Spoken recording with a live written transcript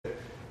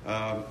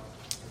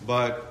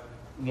But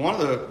one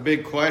of the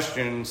big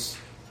questions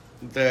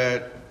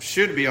that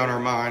should be on our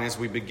mind as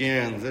we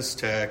begin this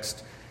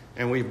text,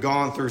 and we've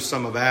gone through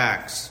some of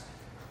Acts,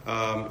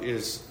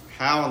 is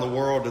how in the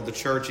world did the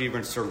church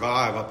even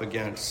survive up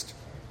against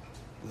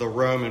the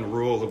Roman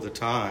rule of the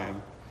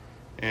time?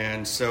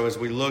 And so as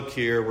we look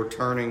here, we're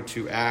turning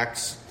to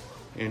Acts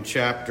in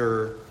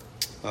chapter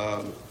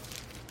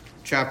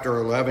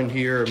 11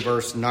 here in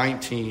verse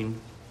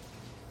 19.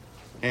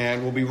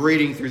 And we'll be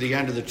reading through the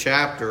end of the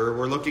chapter.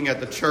 We're looking at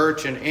the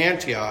church in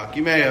Antioch.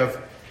 You may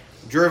have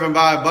driven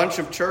by a bunch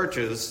of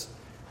churches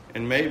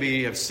and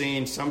maybe have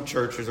seen some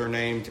churches are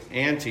named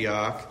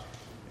Antioch.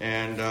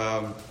 And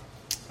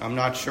I'm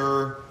not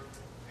sure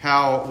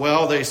how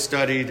well they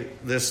studied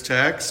this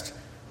text.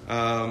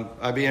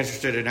 I'd be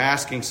interested in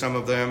asking some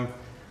of them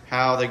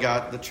how they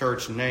got the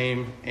church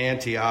name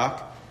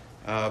Antioch.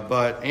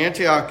 But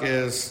Antioch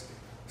is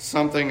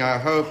something I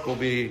hope will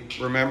be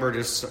remembered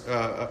as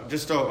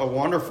just a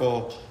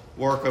wonderful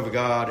work of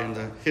God in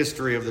the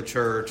history of the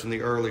church and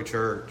the early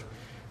church.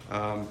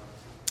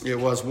 It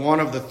was one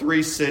of the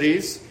three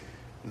cities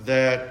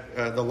that,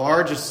 the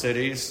largest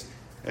cities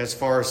as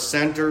far as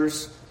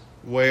centers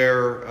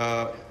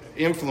where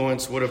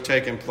influence would have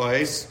taken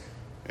place.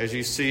 As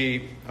you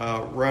see,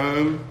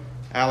 Rome,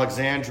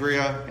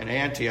 Alexandria, and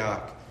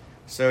Antioch.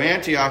 So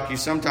Antioch you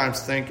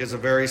sometimes think is a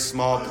very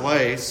small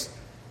place,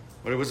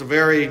 but it was a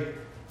very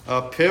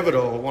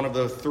pivotal, one of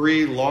the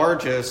three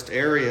largest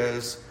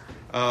areas,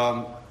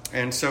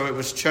 and so it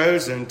was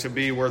chosen to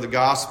be where the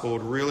gospel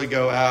would really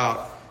go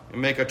out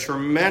and make a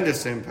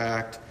tremendous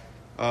impact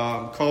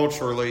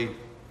culturally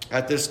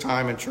at this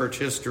time in church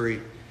history.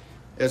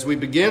 As we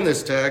begin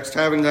this text,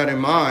 having that in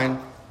mind,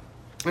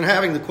 and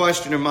having the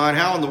question in mind,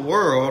 how in the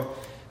world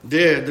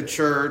did the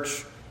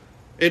church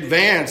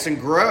advance and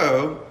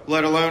grow,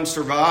 let alone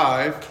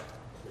survive,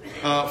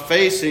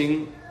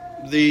 facing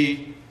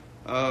the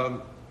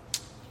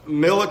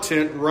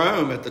militant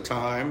Rome at the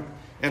time,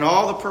 and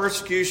all the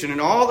persecution and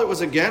all that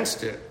was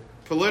against it,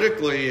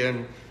 politically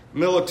and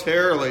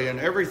militarily and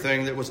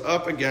everything that was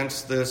up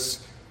against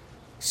this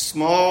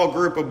small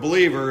group of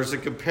believers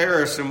in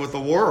comparison with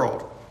the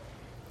world.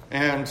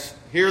 And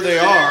here they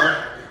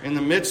are in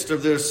the midst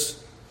of this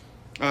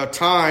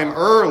time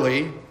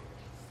early,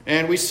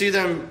 and we see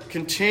them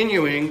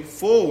continuing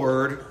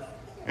forward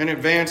and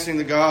advancing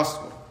the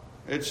gospel.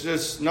 It's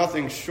just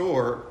nothing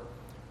short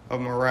of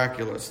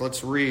miraculous.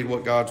 Let's read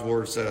what God's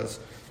word says.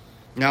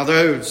 Now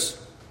those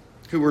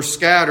who were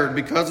scattered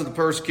because of the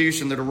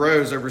persecution that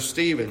arose over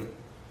Stephen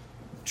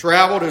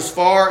traveled as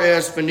far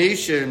as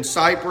Phoenicia and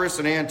Cyprus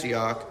and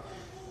Antioch,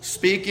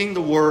 speaking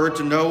the word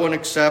to no one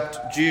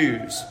except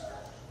Jews.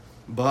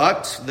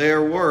 But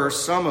there were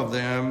some of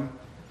them,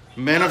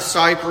 men of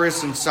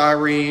Cyprus and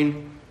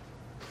Cyrene,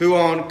 who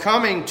on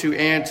coming to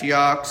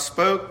Antioch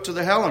spoke to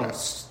the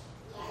Hellenists,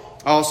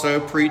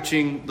 also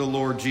preaching the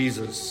Lord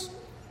Jesus.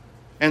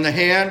 And the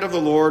hand of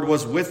the Lord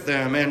was with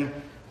them, and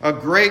a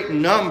great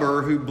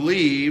number who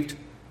believed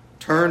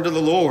turned to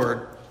the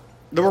Lord.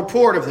 The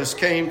report of this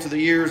came to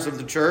the ears of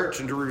the church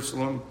in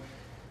Jerusalem,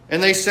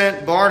 and they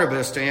sent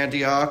Barnabas to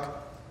Antioch.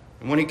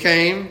 And when he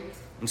came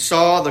and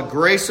saw the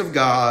grace of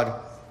God,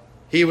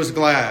 he was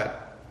glad.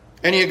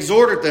 And he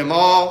exhorted them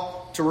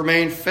all to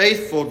remain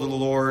faithful to the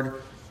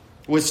Lord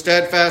with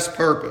steadfast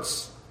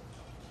purpose.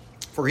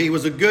 For he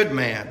was a good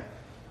man,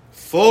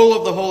 full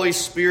of the Holy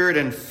Spirit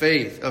and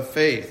faith,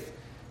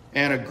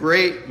 and a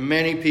great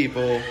many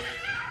people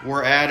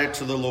were added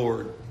to the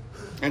Lord.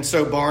 And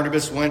so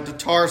Barnabas went to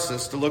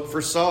Tarsus to look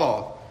for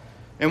Saul.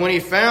 And when he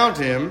found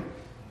him,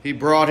 he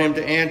brought him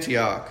to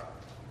Antioch.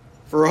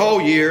 For a whole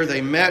year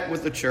they met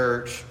with the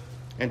church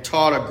and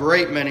taught a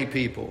great many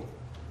people.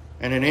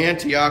 And in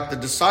Antioch the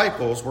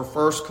disciples were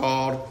first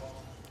called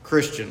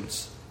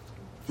Christians.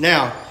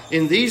 Now,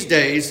 in these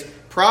days,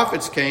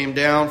 prophets came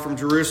down from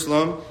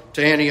Jerusalem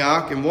to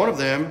Antioch, and one of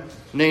them,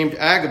 named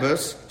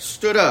Agabus,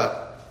 stood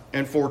up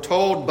and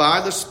foretold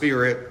by the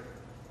Spirit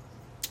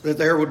that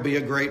there would be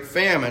a great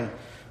famine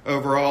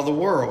over all the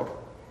world.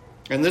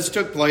 And this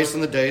took place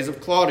in the days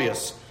of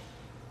Claudius.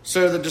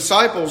 So the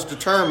disciples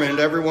determined,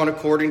 everyone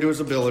according to his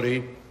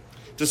ability,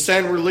 to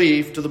send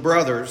relief to the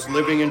brothers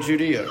living in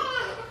Judea.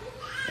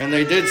 And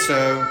they did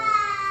so,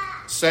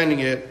 sending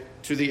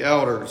it to the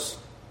elders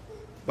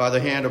by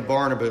the hand of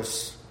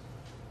Barnabas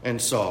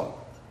and Saul.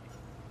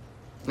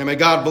 And may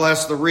God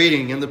bless the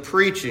reading and the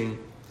preaching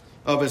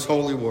of his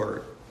holy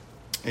word.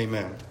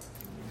 Amen.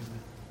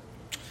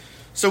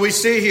 So we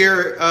see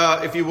here,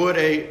 if you would,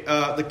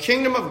 the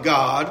kingdom of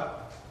God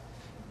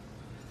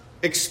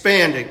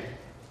expanding.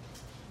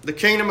 The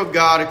kingdom of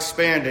God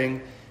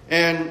expanding.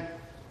 And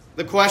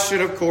the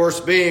question, of course,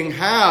 being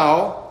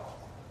how,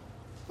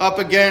 up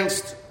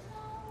against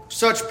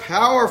such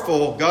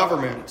powerful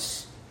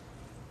governments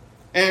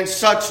and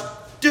such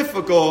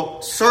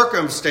difficult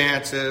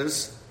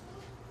circumstances,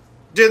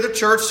 did the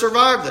church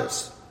survive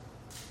this,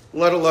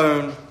 let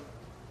alone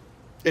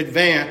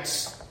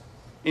advance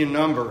in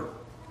number?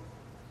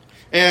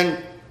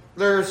 And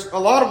there's a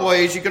lot of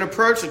ways you can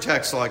approach a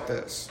text like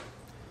this.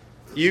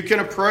 you can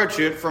approach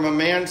it from a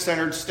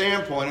man-centered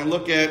standpoint and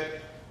look at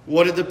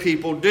what did the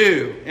people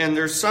do. And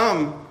there's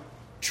some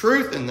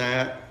truth in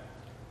that,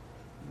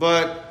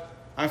 but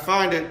I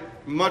find it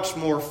much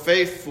more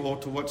faithful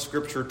to what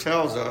Scripture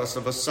tells us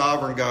of a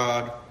sovereign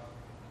God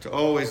to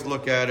always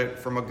look at it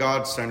from a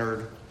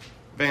God-centered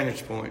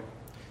vantage point.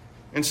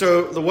 And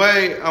so the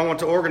way I want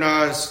to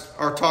organize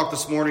our talk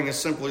this morning is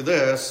simply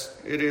this.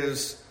 It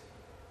is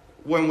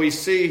when we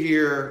see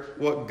here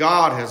what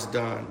God has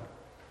done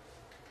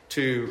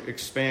to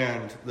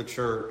expand the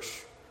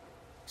church,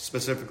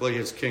 specifically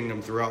his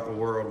kingdom throughout the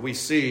world. We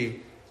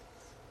see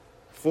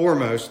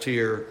foremost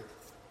here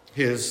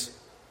his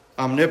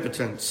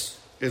omnipotence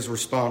is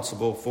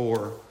responsible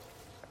for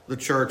the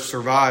church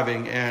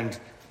surviving and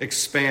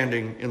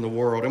expanding in the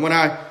world. And when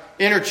I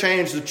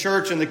interchange the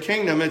church and the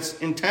kingdom, it's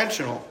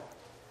intentional.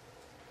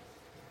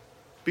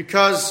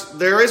 Because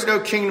there is no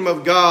kingdom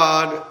of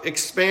God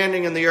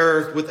expanding in the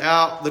earth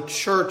without the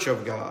church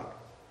of God.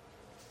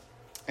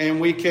 And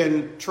we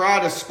can try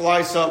to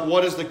splice up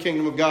what is the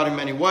kingdom of God in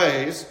many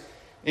ways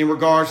in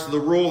regards to the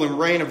rule and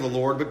reign of the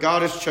Lord. But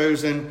God has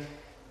chosen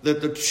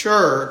that the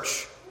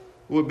church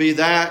would be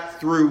that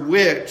through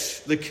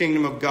which the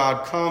kingdom of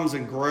God comes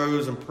and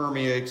grows and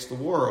permeates the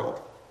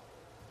world.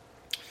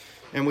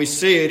 And we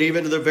see it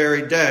even to the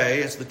very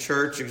day as the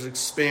church has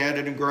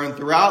expanded and grown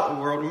throughout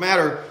the world, no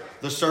matter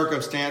the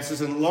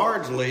circumstances, and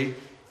largely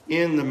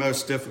in the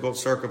most difficult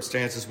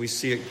circumstances, we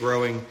see it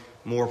growing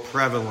more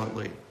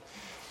prevalently.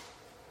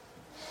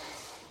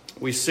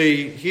 We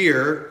see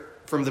here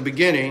from the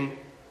beginning,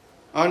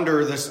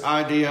 under this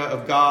idea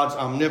of God's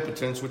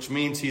omnipotence, which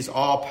means he's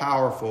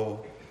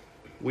all-powerful,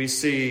 we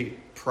see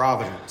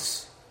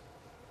providence.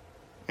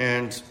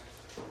 And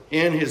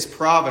in his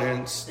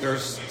providence,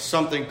 there's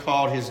something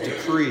called his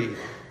decree,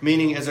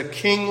 meaning as a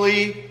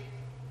kingly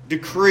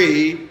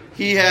decree,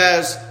 he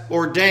has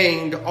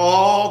ordained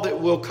all that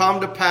will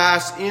come to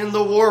pass in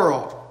the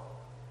world,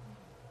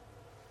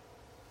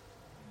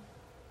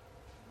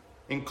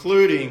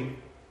 including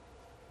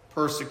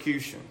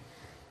persecution.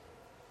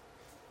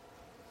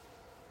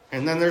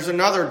 And then there's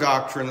another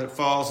doctrine that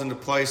falls into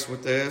place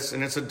with this,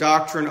 and it's a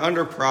doctrine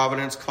under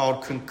providence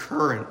called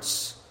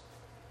concurrence.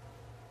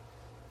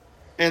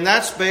 And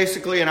that's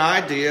basically an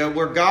idea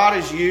where God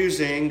is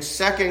using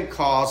second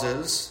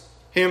causes,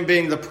 him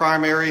being the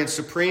primary and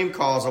supreme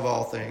cause of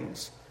all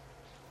things,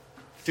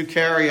 to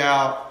carry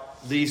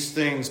out these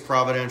things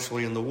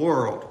providentially in the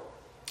world.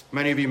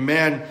 Many of you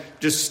men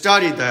just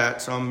studied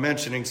that, so I'm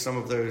mentioning some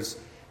of those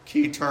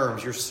key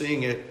terms. You're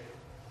seeing it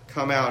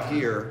come out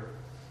here.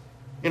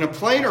 In a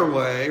plainer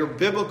way, or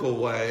biblical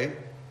way,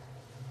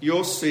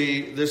 you'll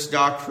see this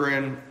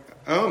doctrine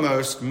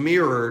almost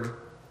mirrored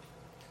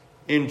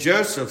in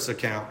Joseph's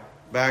account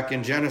back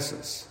in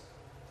Genesis.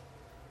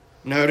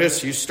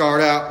 Notice you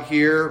start out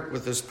here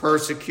with this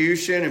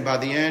persecution, and by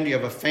the end you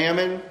have a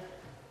famine.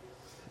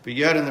 But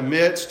yet in the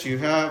midst you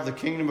have the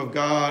kingdom of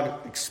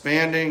God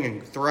expanding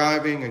and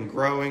thriving and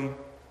growing.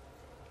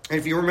 And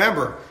if you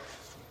remember,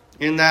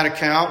 in that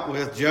account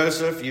with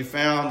Joseph, you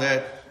found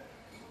that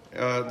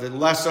the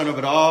lesson of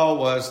it all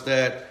was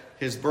that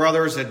his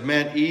brothers had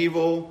meant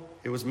evil.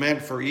 It was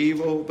meant for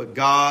evil, but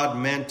God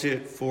meant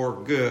it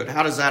for good.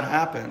 How does that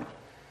happen?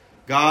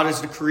 God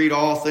has decreed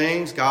all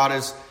things. God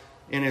is,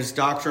 in his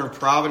doctrine of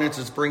providence,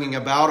 is bringing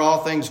about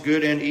all things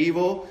good and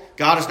evil.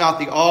 God is not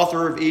the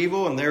author of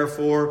evil, and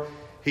therefore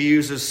he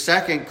uses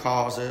second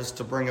causes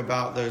to bring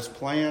about those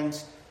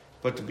plans.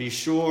 But to be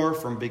sure,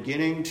 from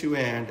beginning to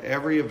end,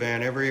 every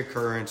event, every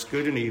occurrence,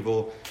 good and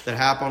evil, that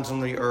happens on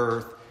the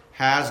earth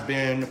has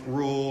been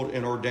ruled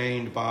and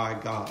ordained by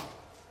God.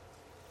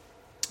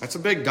 That's a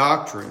big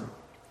doctrine.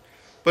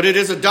 But it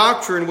is a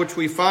doctrine which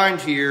we find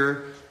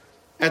here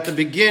at the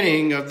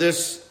beginning of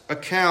this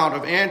account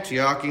of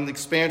Antioch and the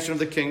expansion of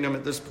the kingdom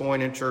at this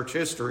point in church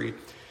history.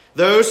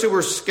 Those who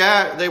were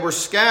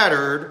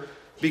scattered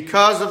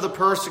because of the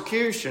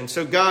persecution.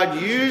 So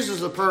God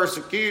uses the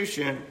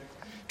persecution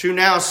to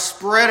now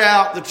spread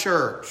out the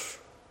church.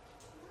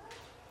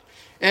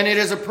 And it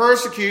is a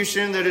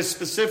persecution that is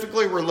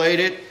specifically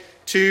related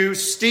to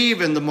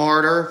Stephen the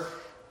martyr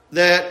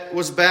that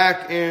was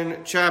back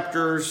in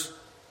chapters,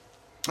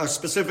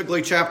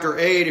 specifically chapter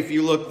 8, if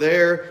you look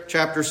there,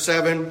 chapter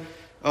 7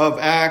 of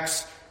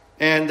Acts.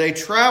 And they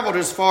traveled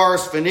as far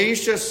as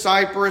Phoenicia,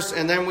 Cyprus,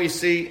 and then we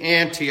see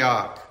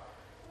Antioch.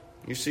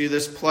 You see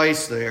this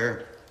place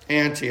there,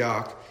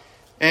 Antioch.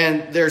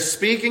 And they're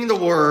speaking the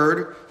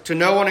word to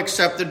no one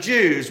except the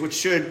Jews, which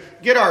should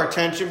get our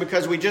attention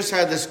because we just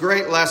had this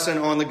great lesson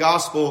on the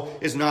gospel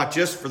is not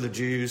just for the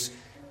Jews.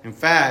 In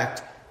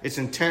fact, its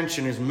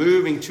intention is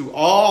moving to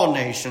all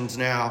nations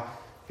now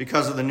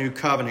because of the new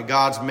covenant.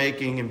 God's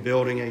making and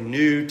building a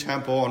new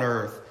temple on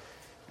earth.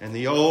 And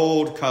the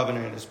old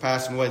covenant is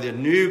passing away. The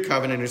new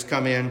covenant has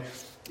come in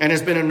and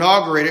has been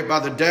inaugurated by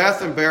the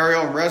death and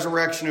burial and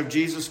resurrection of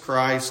Jesus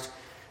Christ.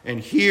 And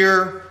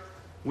here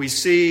we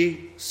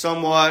see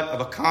somewhat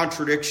of a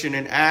contradiction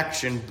in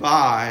action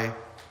by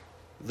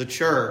the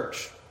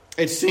church.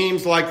 It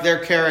seems like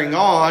they're carrying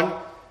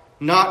on,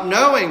 not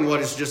knowing what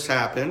has just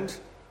happened,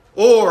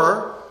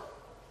 Or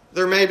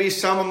there may be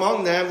some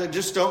among them that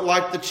just don't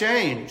like the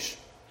change.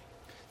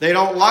 They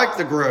don't like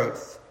the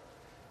growth.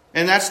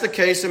 And that's the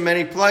case in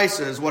many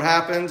places. What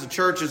happens, the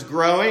church is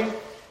growing,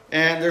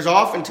 and there's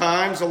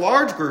oftentimes a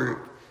large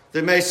group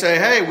that may say,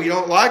 hey, we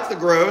don't like the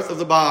growth of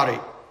the body.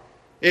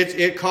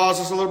 It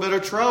causes a little bit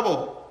of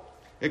trouble.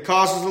 It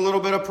causes a little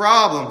bit of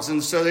problems.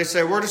 And so they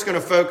say, we're just going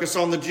to focus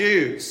on the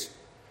Jews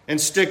and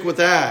stick with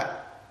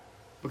that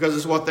because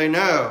it's what they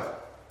know.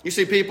 You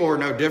see, people are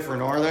no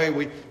different, are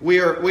they? We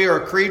are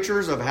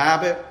creatures of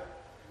habit.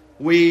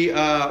 We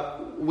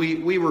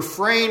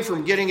refrain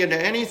from getting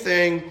into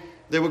anything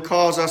that would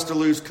cause us to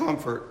lose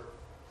comfort.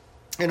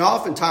 And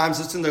oftentimes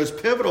it's in those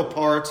pivotal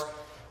parts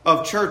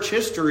of church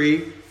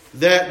history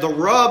that the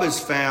rub is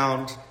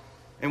found,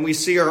 and we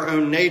see our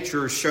own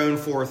nature shown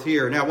forth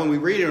here. Now, when we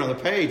read it on the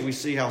page, we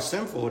see how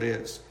sinful it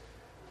is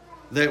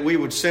that we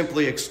would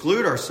simply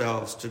exclude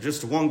ourselves to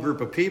just one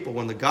group of people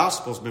when the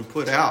gospel's been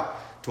put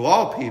out to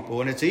all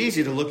people. And it's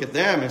easy to look at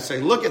them and say,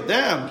 look at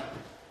them.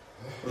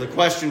 Well, the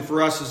question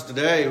for us is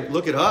today,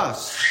 look at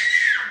us.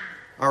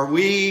 Are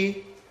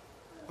we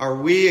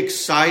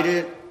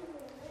excited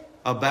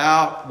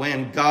about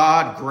when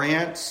God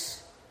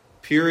grants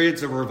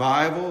periods of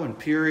revival and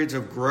periods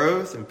of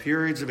growth and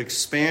periods of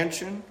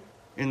expansion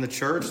in the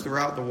church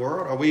throughout the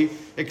world? Are we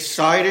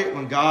excited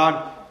when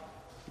God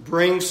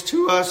brings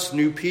to us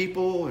new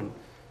people and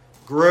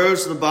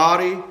grows the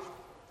body,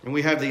 and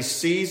we have these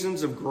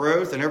seasons of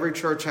growth, and every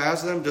church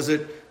has them? Does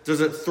it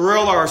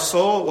thrill our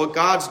soul what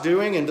God's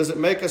doing, and does it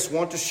make us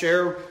want to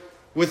share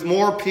with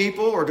more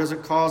people, or does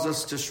it cause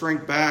us to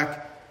shrink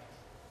back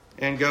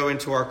and go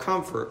into our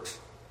comfort?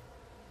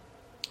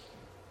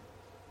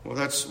 Well,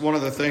 that's one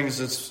of the things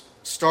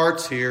that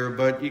starts here,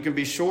 but you can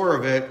be sure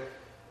of it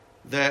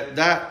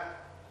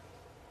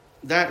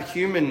that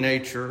human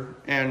nature,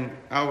 and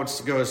I would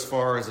go as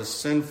far as a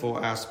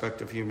sinful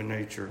aspect of human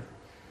nature,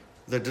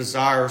 that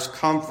desires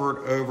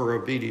comfort over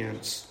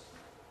obedience,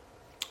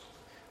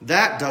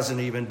 that doesn't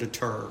even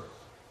deter.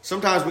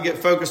 Sometimes we get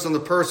focused on the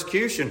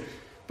persecution,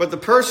 but the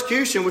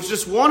persecution was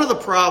just one of the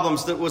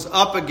problems that was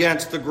up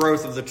against the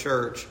growth of the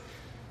church.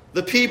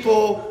 The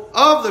people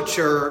of the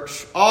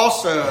church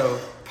also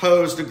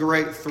posed a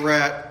great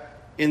threat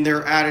in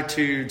their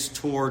attitudes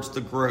towards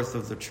the growth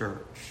of the church.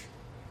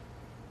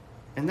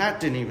 And that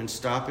didn't even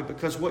stop it,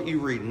 because what you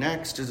read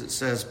next is it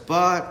says,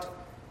 but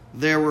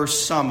there were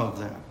some of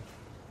them.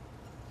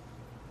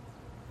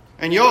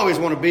 And you always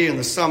want to be in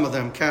the some of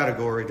them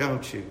category,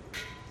 don't you?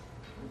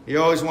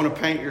 You always want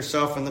to paint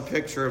yourself in the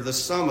picture of the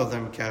some of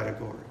them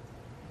category.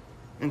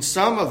 And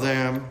some of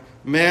them,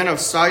 men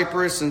of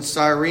Cyprus and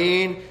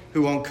Cyrene,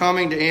 who on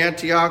coming to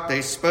Antioch,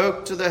 they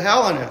spoke to the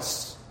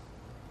Hellenists.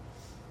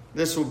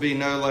 This will be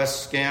no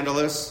less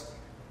scandalous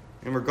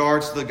in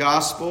regards to the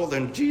gospel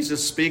than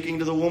Jesus speaking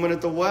to the woman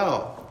at the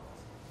well.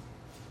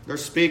 They're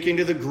speaking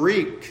to the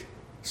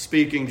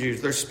Greek-speaking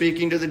Jews. They're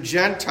speaking to the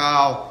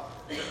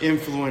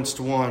Gentile-influenced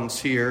ones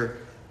here.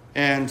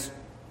 And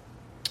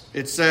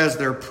it says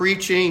they're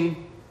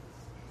preaching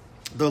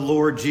the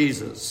Lord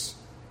Jesus.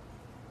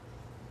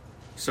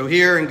 So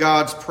here in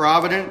God's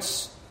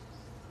providence,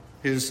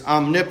 His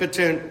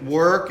omnipotent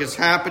work is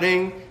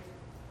happening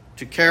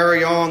to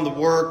carry on the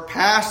work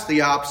past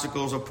the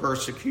obstacles of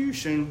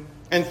persecution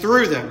and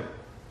through them,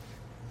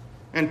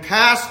 and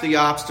past the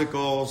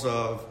obstacles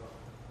of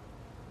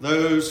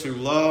those who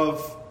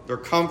love their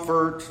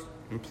comfort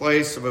in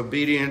place of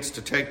obedience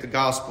to take the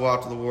gospel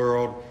out to the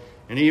world.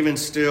 And even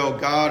still,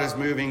 God is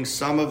moving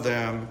some of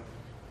them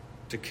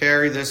to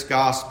carry this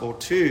gospel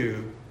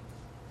to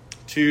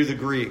the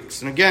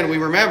Greeks. And again, we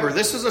remember,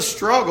 this is a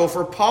struggle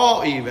for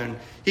Paul even.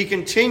 He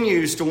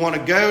continues to want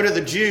to go to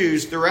the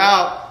Jews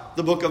throughout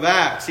the book of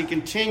Acts. He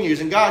continues,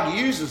 and God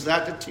uses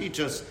that to teach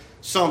us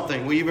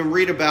something. We even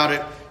read about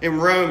it in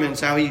Romans,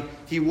 how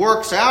he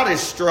works out his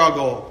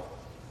struggle,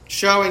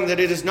 showing that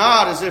it is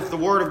not as if the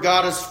word of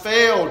God has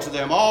failed to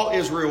them. All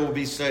Israel will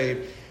be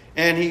saved.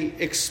 And he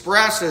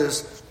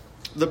expresses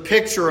the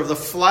picture of the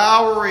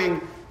flowering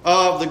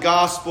of the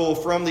gospel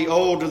from the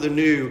old to the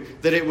new,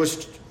 that it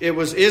was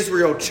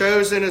Israel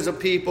chosen as a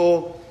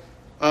people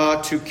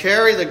to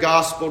carry the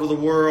gospel to the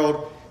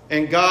world,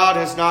 and God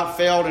has not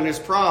failed in His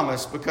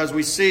promise, because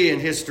we see in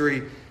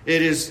history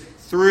it is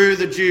through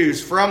the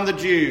Jews, from the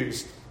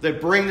Jews,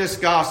 that bring this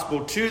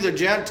gospel to the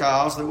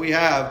Gentiles that we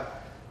have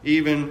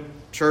even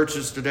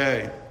churches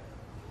today.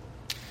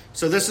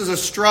 So this is a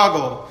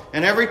struggle,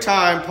 and every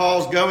time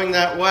Paul's going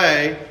that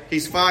way,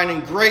 he's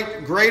finding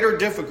greater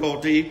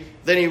difficulty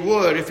than he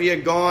would if he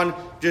had gone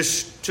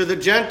just to the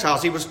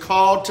Gentiles. He was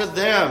called to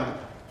them.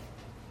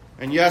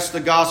 And yes, the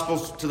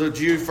gospel's to the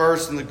Jew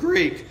first and the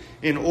Greek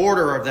in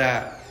order of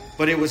that.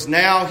 But it was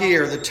now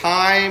here, the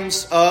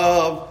times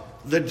of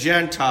the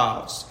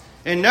Gentiles.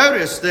 And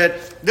notice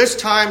that this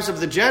times of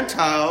the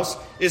Gentiles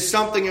is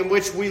something in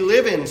which we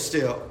live in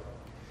still,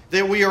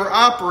 that we are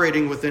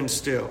operating within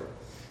still.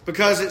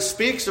 Because it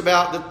speaks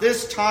about that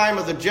this time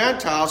of the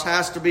Gentiles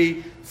has to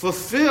be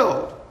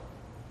fulfilled.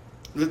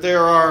 That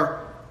there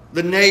are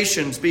the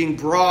nations being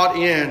brought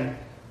in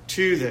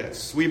to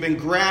this. We've been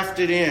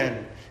grafted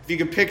in. If you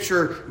could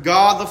picture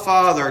God the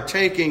Father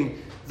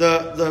taking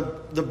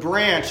the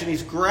branch and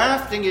he's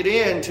grafting it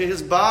into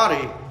his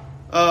body.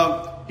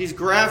 He's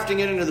grafting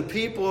it into the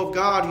people of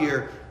God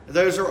here.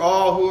 Those are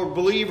all who are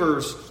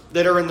believers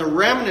that are in the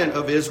remnant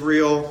of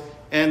Israel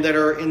and that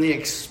are in the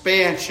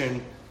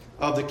expansion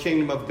of the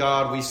kingdom of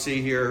God we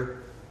see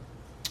here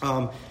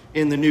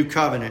in the new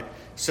covenant.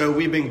 So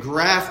we've been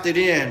grafted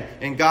in,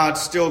 and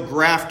God's still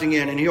grafting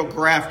in, and he'll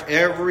graft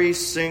every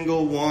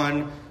single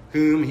one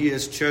whom he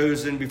has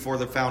chosen before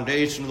the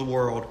foundation of the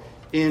world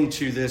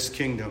into this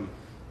kingdom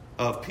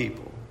of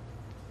people.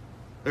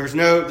 There's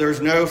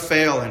no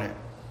fail in it.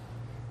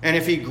 And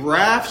if he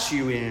grafts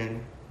you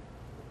in,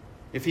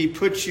 if he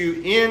puts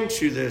you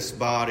into this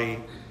body,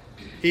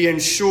 he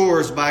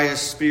ensures by his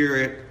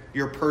Spirit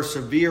your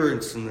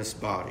perseverance in this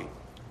body.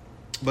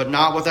 But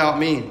not without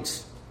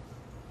means.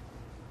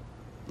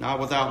 Not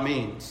without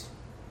means.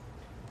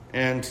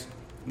 And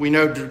we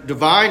know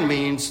divine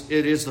means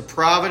it is the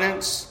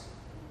providence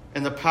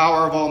and the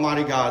power of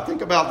Almighty God.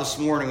 Think about this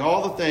morning,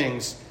 all the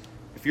things,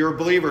 if you're a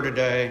believer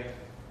today,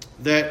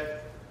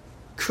 that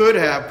could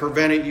have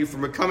prevented you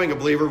from becoming a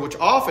believer, which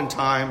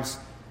oftentimes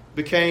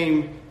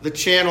became the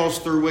channels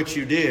through which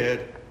you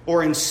did,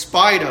 or in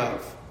spite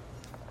of.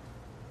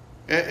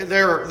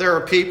 There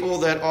are people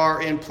that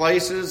are in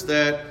places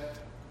that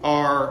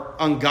are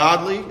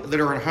ungodly, that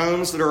are in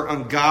homes that are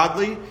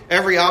ungodly.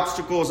 Every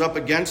obstacle is up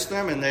against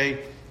them,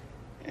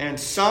 and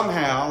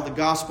somehow the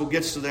gospel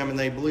gets to them and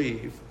they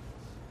believe.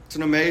 It's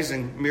an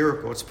amazing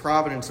miracle. It's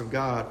providence of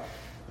God.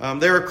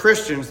 There are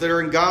Christians that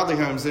are in godly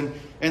homes and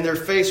they're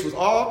faced with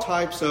all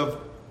types of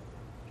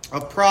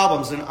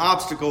problems and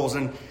obstacles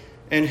and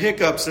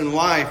hiccups in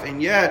life,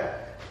 and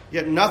yet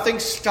nothing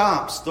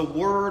stops the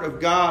Word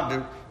of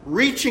God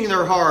reaching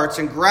their hearts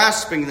and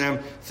grasping them.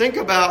 Think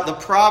about the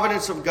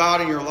providence of God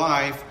in your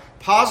life,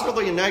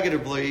 positively and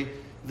negatively,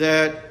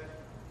 that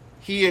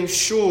he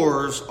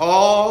ensures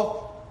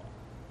all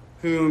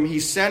whom he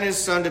sent his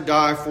Son to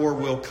die for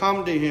will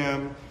come to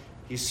him.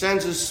 He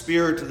sends his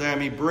Spirit to them.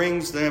 He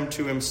brings them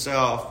to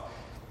himself.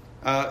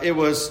 It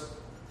was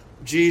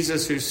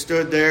Jesus who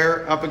stood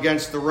there up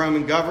against the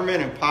Roman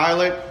government, and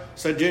Pilate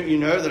said, "Didn't you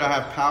know that I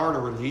have power to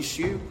release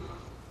you?"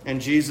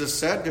 And Jesus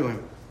said to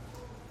him,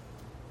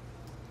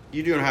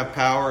 "You don't have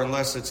power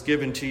unless it's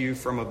given to you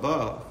from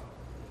above."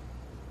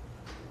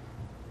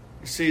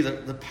 You see,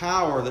 the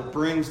power that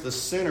brings the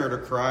sinner to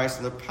Christ,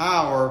 and the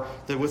power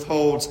that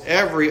withholds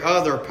every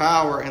other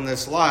power in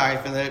this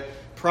life, and that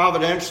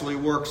providentially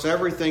works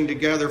everything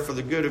together for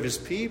the good of his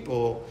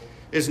people,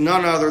 is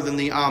none other than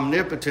the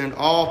omnipotent,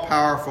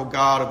 all-powerful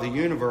God of the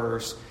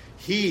universe.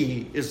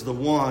 He is the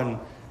one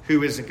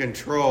who is in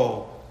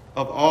control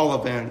of all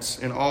events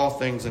and all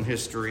things in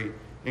history,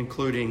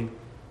 including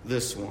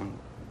this one.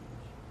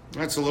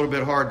 That's a little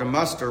bit hard to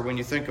muster when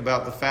you think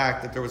about the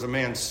fact that there was a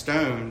man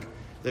stoned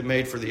that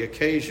made for the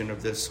occasion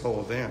of this whole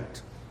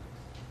event.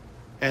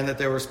 And that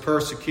there was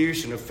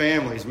persecution of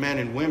families, men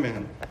and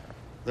women,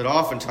 that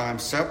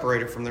oftentimes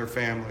separated from their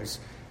families,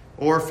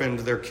 orphaned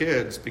their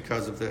kids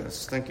because of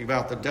this. Thinking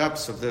about the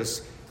depths of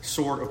this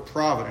sort of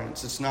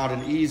providence, it's not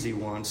an easy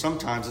one.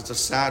 Sometimes it's a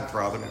sad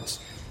providence.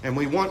 And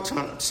we want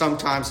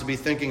sometimes to be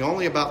thinking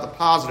only about the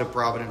positive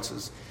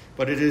providences,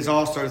 but it is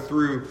also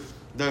through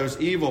those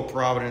evil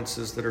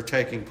providences that are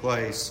taking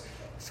place,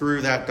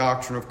 through that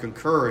doctrine of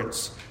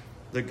concurrence,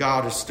 that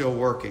God is still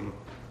working.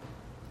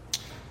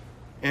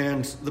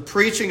 And the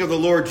preaching of the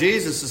Lord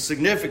Jesus is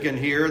significant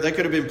here. They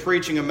could have been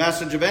preaching a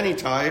message of any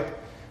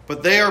type,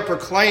 but they are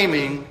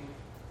proclaiming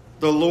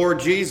the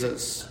Lord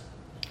Jesus.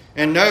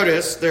 And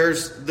notice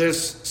there's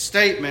this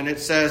statement. It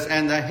says,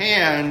 "And the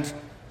hand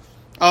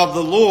of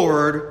the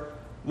Lord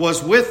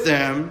was with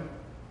them,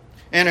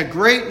 and a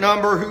great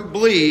number who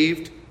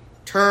believed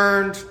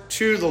turned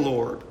to the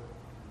Lord."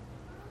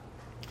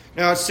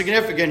 Now it's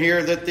significant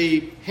here that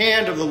the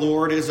hand of the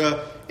Lord is an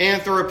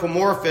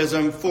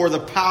anthropomorphism for the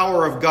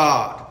power of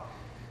God.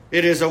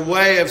 It is a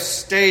way of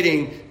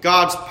stating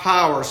God's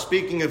power,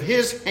 speaking of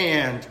his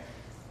hand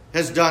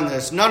has done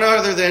this. None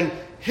other than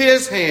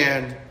his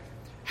hand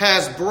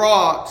has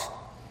brought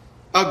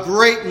a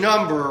great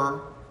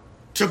number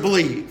to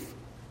believe.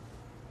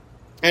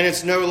 And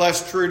it's no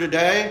less true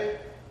today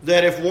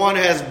that if one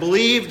has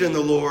believed in the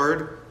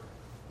Lord,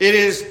 it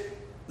is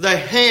the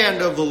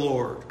hand of the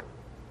Lord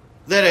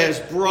that has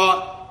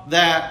brought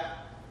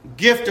that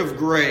gift of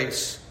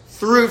grace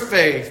through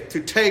faith to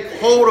take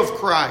hold of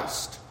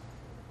Christ.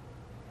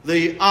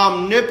 The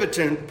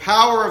omnipotent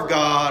power of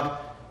God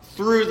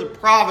through the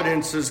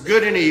providences,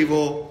 good and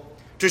evil,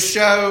 to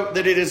show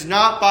that it is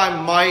not by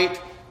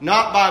might,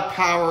 not by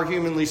power,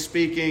 humanly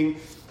speaking,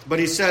 but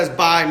he says,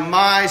 by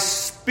my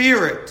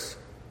Spirit,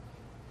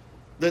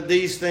 that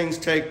these things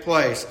take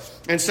place.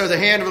 And so the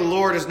hand of the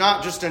Lord is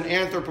not just an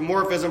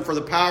anthropomorphism for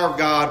the power of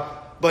God,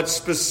 but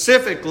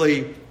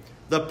specifically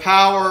the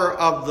power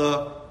of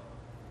the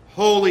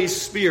Holy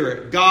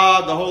Spirit.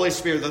 God, the Holy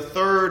Spirit, the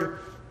third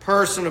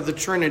person of the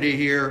Trinity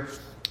here,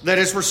 that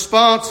is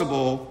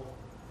responsible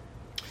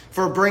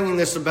for bringing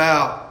this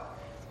about.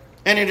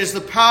 And it is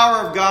the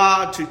power of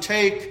God to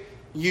take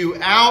you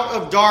out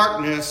of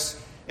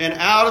darkness and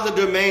out of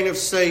the domain of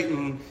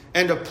Satan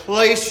and to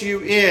place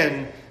you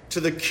in to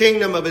the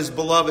kingdom of his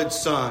beloved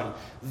Son.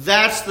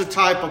 That's the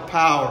type of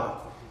power.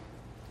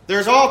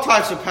 There's all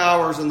types of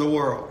powers in the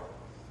world.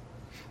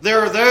 There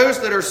are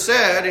those that are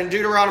said in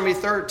Deuteronomy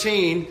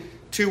 13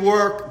 to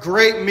work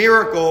great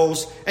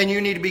miracles, and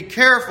you need to be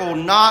careful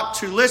not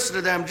to listen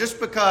to them just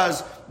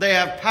because they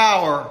have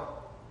power.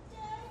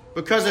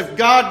 Because if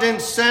God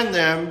didn't send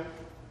them,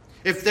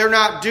 if they're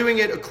not doing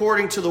it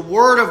according to the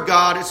Word of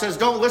God, it says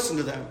don't listen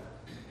to them.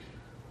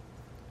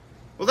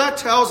 Well, that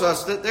tells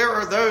us that there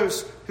are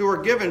those who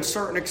are given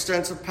certain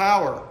extents of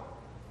power.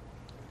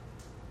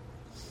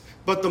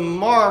 But the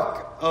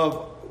mark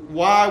of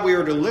why we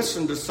are to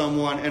listen to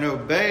someone and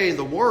obey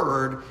the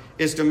Word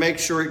is to make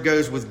sure it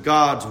goes with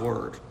God's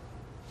Word.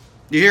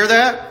 Do you hear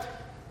that?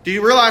 Do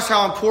you realize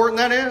how important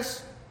that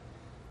is?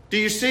 Do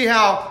you see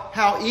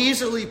how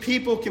easily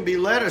people can be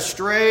led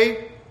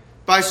astray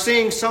by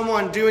seeing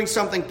someone doing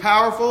something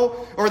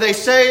powerful? Or they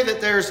say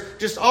that there's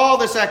just all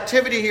this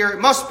activity here, it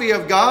must be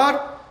of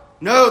God.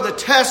 No, the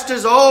test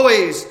is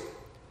always,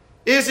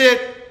 is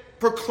it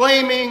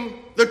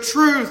proclaiming the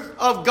truth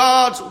of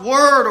God's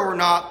Word or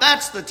not?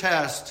 That's the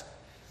test.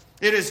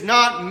 It is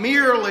not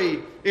merely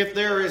if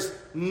there is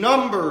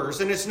numbers,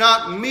 and it's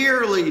not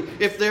merely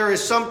if there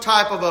is some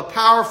type of a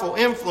powerful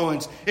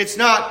influence. It's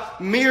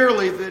not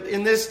merely that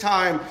in this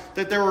time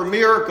that there were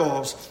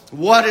miracles.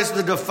 What is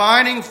the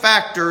defining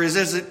factor is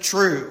it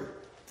true?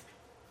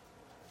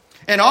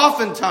 And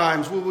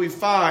oftentimes what we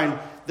find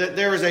that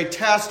there is a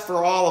test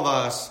for all of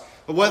us,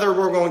 whether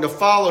we're going to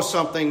follow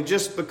something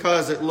just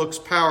because it looks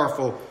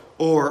powerful,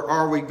 or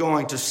are we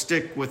going to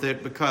stick with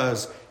it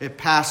because it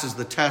passes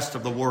the test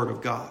of the Word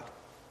of God?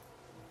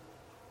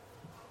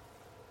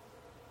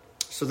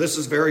 So this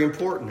is very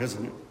important,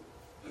 isn't it?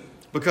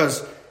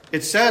 Because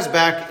it says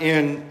back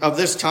of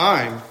this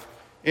time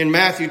in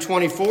Matthew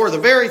 24, the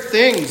very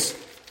things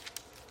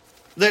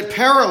that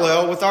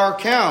parallel with our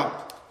account.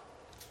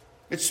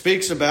 It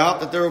speaks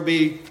about that there will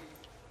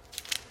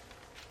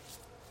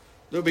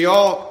be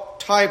all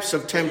types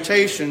of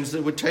temptations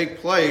that would take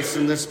place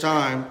in this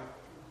time.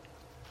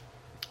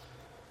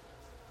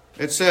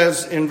 It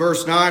says in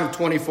verse 9 of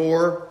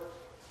 24,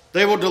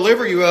 they will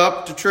deliver you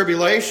up to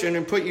tribulation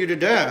and put you to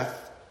death.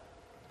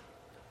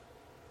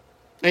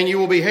 And you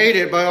will be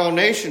hated by all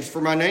nations for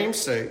my name's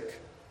sake.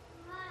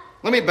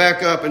 Let me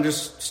back up and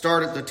just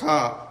start at the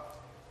top.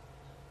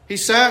 He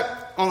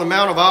sat on the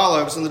Mount of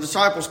Olives, and the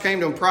disciples came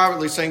to him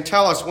privately, saying,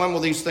 tell us, when will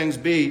these things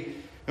be?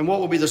 And what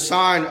will be the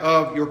sign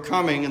of your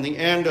coming and the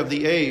end of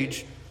the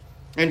age?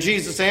 And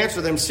Jesus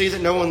answered them, see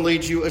that no one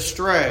leads you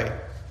astray.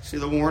 See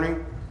the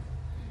warning?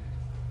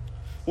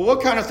 Well,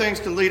 what kind of things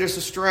can lead us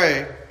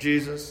astray,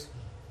 Jesus?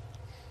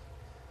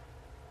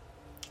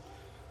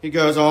 He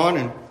goes on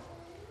and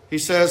he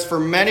says, for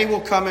many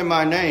will come in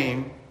my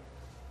name,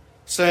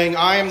 saying,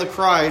 I am the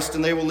Christ,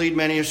 and they will lead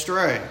many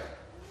astray.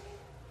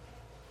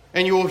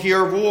 And you will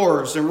hear of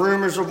wars and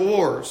rumors of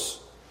wars.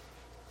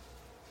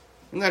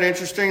 Isn't that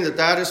interesting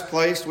that is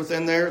placed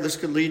within there? This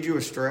could lead you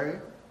astray.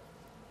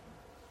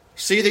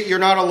 See that you're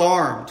not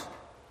alarmed.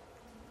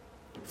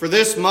 For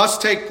this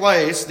must take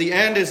place. The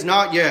end is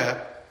not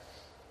yet.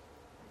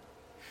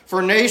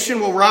 For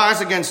nation will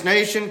rise against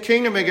nation,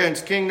 kingdom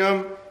against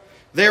kingdom.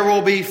 There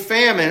will be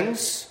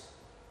famines.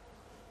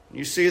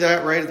 You see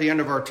that right at the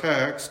end of our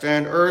text.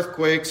 And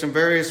earthquakes in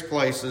various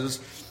places.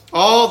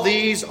 All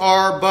these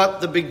are but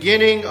the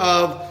beginning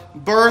of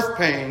birth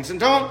pains. And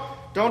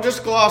don't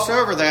just gloss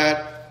over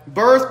that.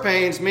 Birth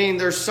pains mean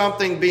there's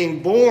something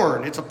being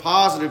born. It's a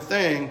positive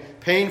thing,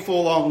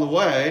 painful along the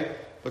way,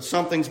 but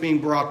something's being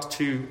brought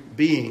to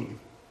being.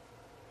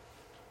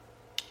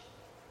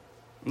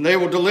 And they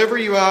will deliver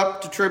you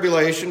up to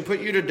tribulation,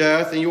 put you to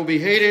death, and you will be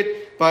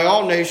hated by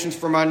all nations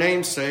for my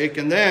name's sake.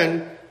 And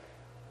then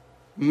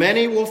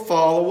many will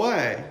fall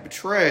away,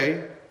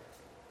 betray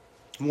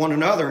one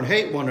another and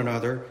hate one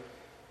another.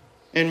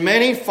 And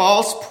many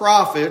false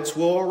prophets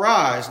will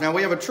arise. Now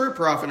we have a true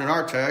prophet in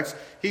our text.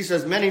 He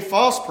says many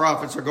false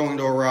prophets are going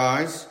to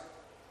arise.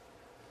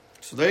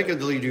 So they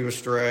could lead you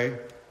astray.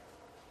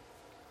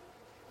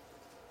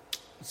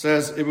 It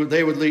says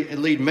they would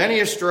lead many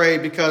astray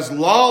because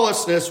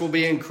lawlessness will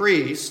be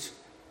increased.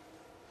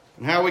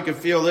 And how we can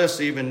feel this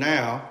even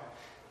now.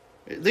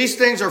 These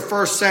things are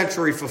first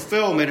century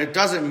fulfillment. It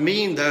doesn't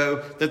mean,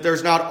 though, that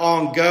there's not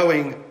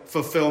ongoing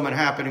fulfillment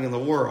happening in the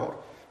world.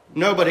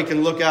 Nobody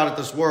can look out at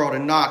this world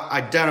and not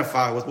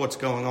identify with what's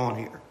going on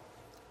here.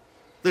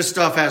 This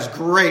stuff has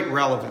great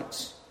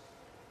relevance.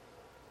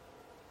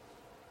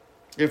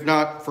 If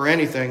not for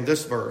anything,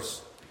 this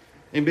verse.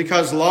 And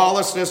because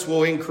lawlessness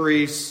will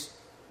increase,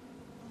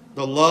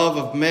 the love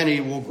of many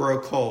will grow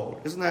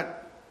cold. Isn't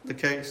that the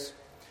case?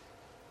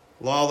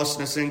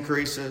 Lawlessness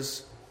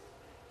increases.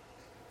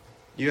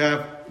 You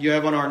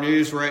have on our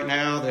news right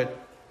now that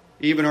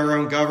even our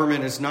own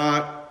government is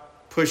not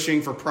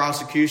pushing for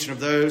prosecution of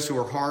those who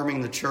are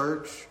harming the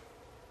church.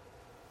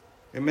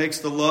 It makes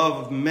the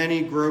love of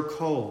many grow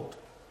cold.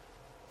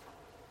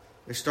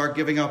 They start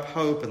giving up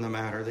hope in the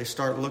matter. They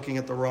start looking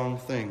at the wrong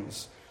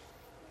things.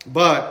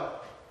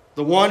 But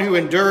the one who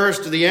endures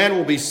to the end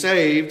will be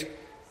saved,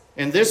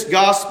 and this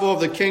gospel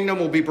of the kingdom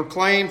will be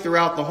proclaimed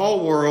throughout the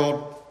whole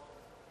world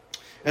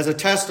as a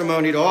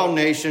testimony to all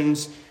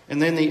nations, and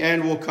then the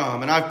end will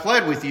come. And I've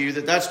pled with you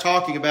that that's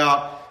talking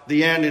about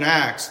the end in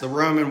Acts, the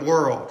Roman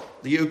world,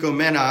 the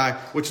eukomenai,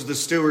 which is the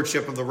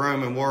stewardship of the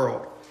Roman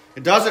world.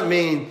 It doesn't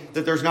mean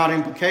that there's not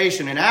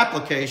implication and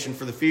application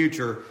for the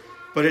future,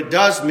 but it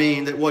does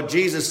mean that what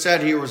Jesus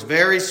said here was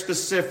very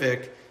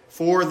specific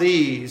for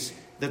these,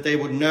 that they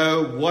would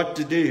know what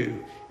to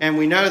do. And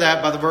we know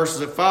that by the verses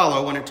that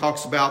follow when it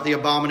talks about the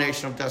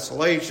abomination of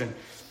desolation,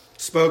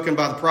 spoken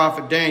by the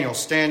prophet Daniel,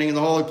 standing in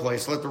the holy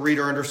place. Let the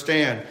reader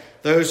understand.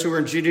 Those who are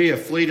in Judea,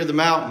 flee to the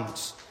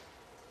mountains.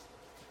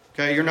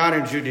 Okay, you're not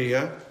in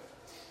Judea.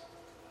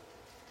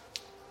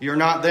 You're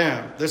not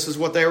them. This is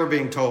what they were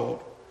being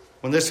told.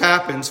 When this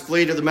happens,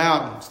 flee to the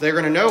mountains. They're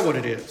going to know what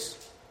it is.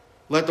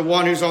 Let the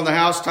one who's on the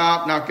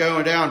housetop not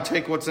go down,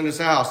 take what's in his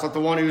house. Let the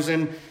one who's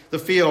in the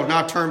field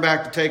not turn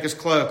back to take his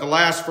cloak.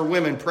 Alas, for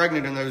women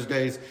pregnant in those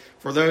days,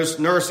 for those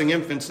nursing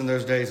infants in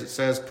those days, it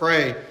says,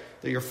 pray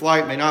that your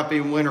flight may not be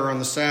in winter on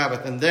the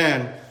Sabbath. And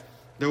then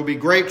there will be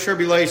great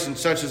tribulation,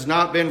 such as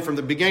not been from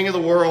the beginning of the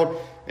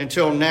world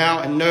until now,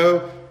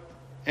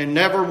 and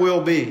never will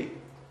be.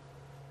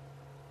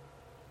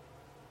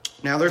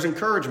 Now, there's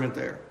encouragement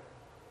there.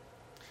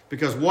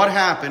 Because what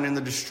happened in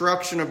the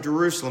destruction of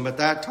Jerusalem at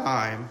that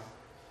time,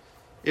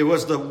 it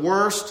was the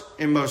worst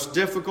and most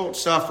difficult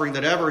suffering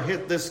that ever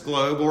hit this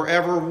globe or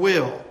ever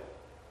will.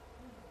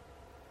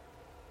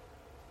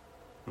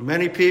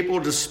 Many people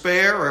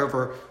despair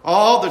over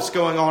all that's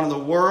going on in the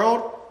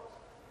world,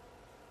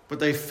 but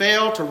they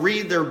fail to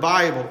read their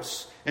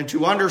Bibles and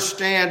to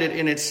understand it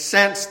in its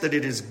sense that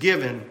it is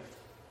given,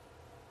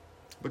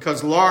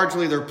 because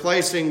largely they're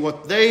placing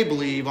what they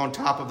believe on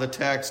top of the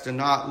text and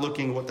not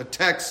looking what the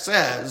text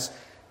says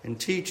and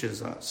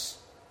teaches us.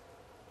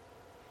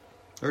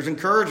 There's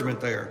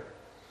encouragement there.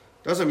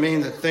 Doesn't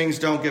mean that things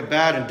don't get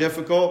bad and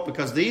difficult,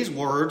 because these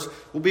words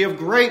will be of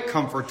great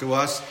comfort to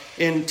us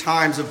in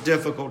times of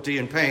difficulty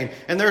and pain.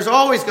 And there's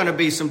always going to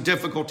be some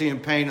difficulty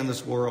and pain in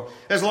this world,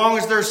 as long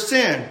as there's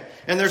sin.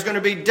 And there's going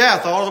to be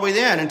death all the way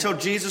in until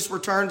Jesus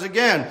returns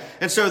again.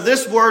 And so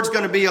this word's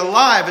going to be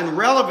alive and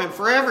relevant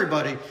for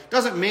everybody.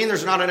 Doesn't mean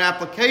there's not an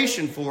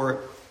application for it.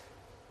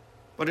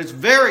 But it's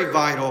very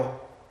vital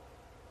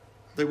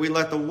that we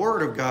let the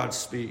Word of God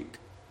speak.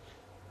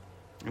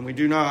 And we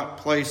do not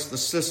place the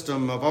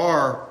system of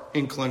our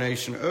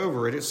inclination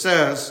over it. It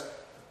says,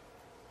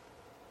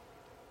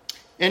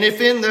 and if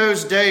in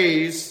those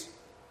days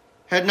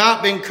had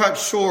not been cut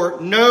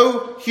short,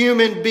 no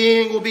human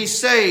being will be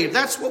saved.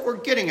 That's what we're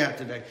getting at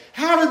today.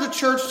 How did the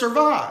church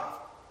survive?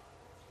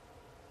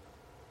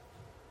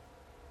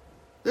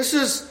 This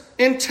is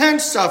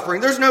intense suffering.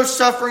 There's no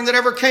suffering that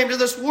ever came to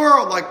this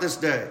world like this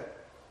day.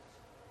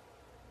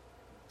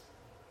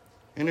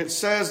 And it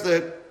says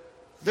that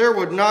there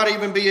would not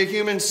even be a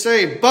human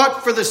saved,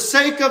 but for the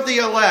sake of the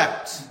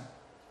elect,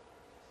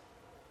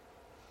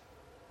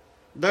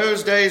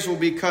 those days will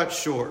be cut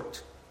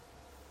short.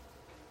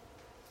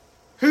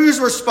 Who's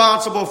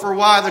responsible for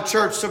why the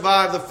church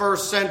survived the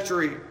first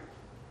century?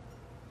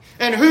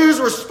 And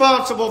who's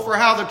responsible for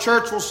how the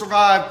church will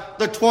survive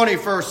the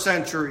 21st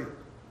century?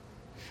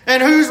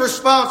 And who's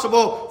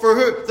responsible for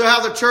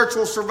how the church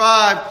will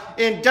survive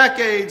in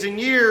decades and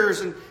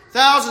years and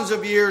thousands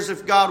of years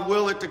if God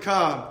will it to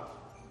come?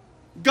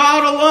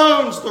 God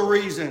alone's the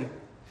reason.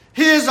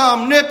 His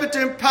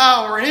omnipotent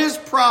power and His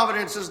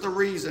providence is the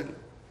reason.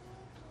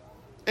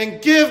 And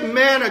give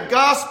men a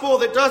gospel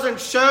that doesn't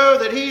show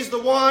that He's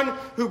the one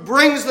who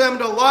brings them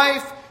to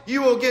life.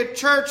 You will get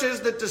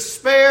churches that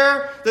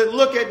despair, that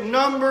look at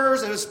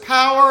numbers and His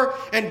power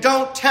and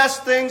don't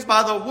test things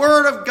by the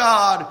Word of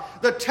God,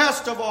 the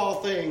test of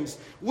all things.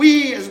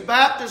 We as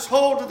Baptists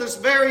hold to this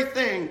very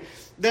thing,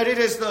 that it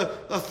is the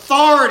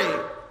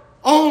authority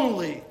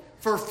only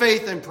for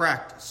faith and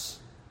practice.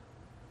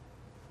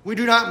 We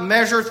do not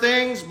measure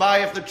things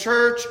by if the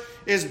church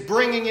is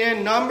bringing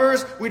in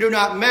numbers. We do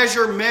not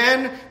measure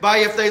men by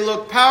if they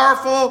look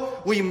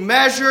powerful. We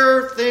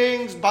measure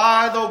things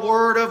by the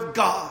Word of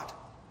God.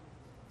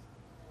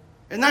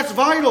 And that's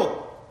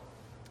vital.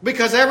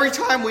 Because every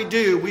time we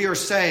do, we are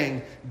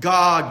saying,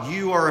 God,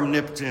 you are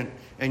omnipotent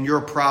and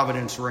your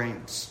providence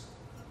reigns.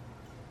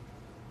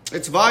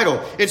 It's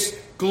vital. It's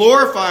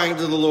glorifying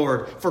to the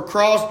Lord.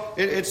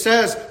 It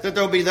says that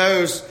there'll be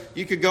those,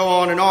 you could go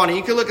on. And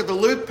you can look at the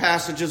Luke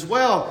passage as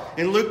well,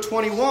 in Luke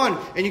 21,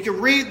 and you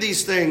can read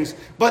these things.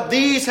 But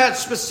these had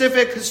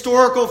specific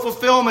historical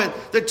fulfillment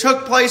that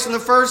took place in the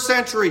first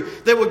century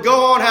that would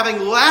go on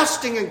having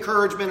lasting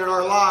encouragement in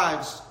our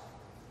lives.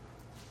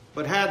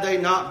 But had they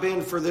not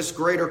been for this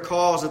greater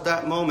cause at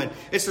that moment,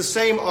 it's the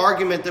same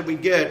argument that we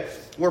get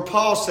where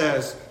Paul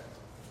says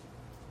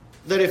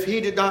that if He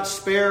did not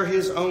spare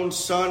His own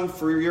Son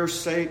for your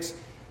sakes,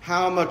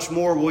 how much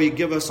more will He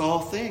give us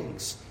all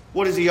things?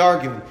 What is he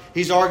arguing?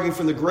 He's arguing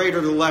from the greater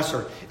to the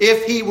lesser.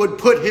 If he would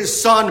put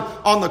his son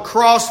on the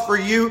cross for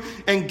you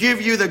and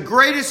give you the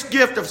greatest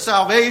gift of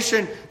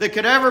salvation that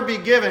could ever be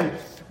given,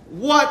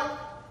 what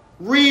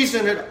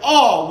reason at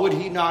all would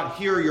he not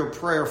hear your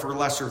prayer for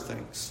lesser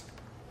things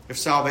if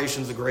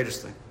salvation is the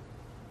greatest thing?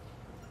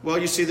 Well,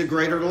 you see the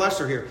greater to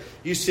lesser here.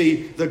 You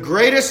see the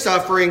greatest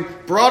suffering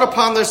brought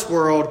upon this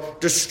world,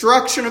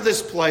 destruction of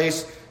this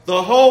place,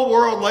 the whole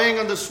world laying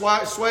under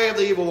the sway of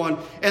the evil one,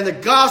 and the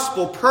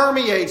gospel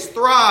permeates,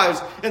 thrives,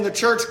 and the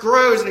church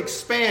grows and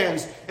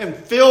expands and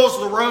fills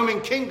the Roman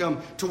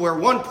kingdom to where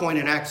one point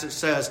in Acts it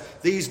says,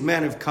 these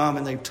men have come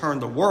and they've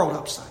turned the world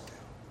upside down.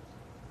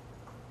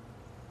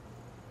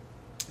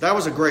 That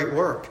was a great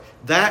work.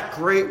 That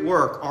great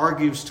work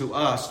argues to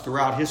us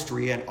throughout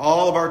history and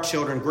all of our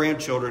children,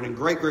 grandchildren, and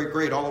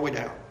great, all the way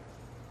down,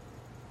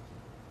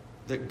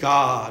 that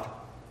God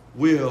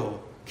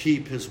will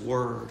keep his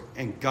word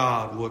and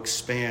God will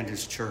expand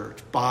his church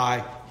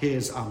by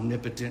his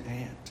omnipotent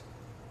hand.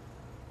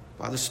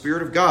 By the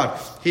Spirit of God,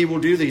 he will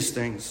do these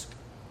things.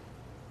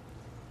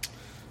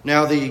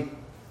 Now,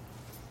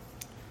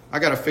 I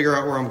got to figure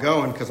out where I'm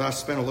going because I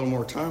spent a little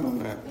more time on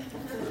that.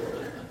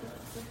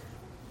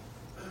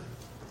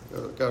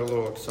 Got a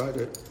little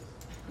excited.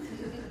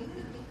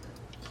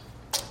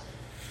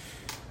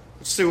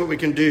 Let's see what we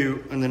can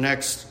do in the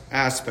next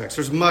aspects.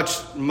 There's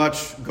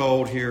much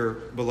gold here,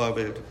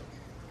 beloved.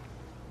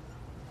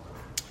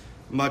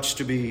 Much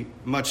to be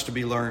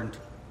learned.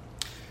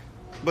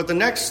 But the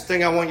next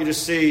thing I want you to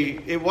see,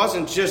 it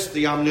wasn't just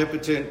the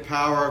omnipotent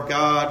power of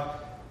God,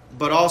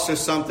 but also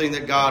something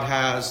that God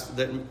has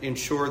that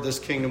ensured this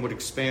kingdom would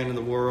expand in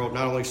the world,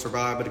 not only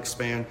survive, but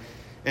expand.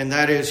 And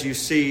that is, you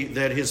see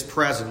that his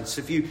presence.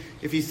 If you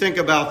think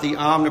about the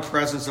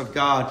omnipresence of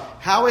God,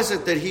 how is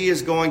it that he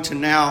is going to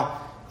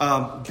now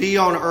be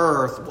on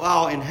earth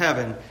while in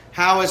heaven?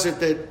 How is it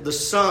that the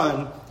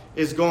Son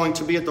is going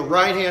to be at the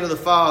right hand of the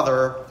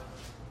Father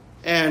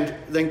and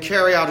then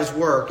carry out his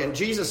work? And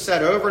Jesus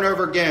said over and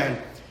over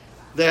again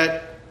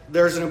that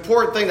there's an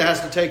important thing that has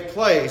to take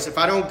place. If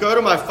I don't go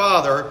to my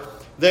Father,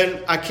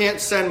 then I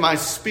can't send my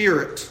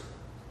Spirit.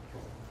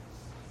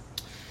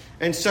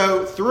 And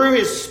so through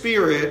his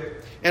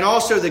Spirit and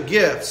also the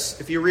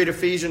gifts, if you read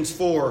Ephesians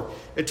 4,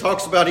 it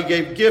talks about he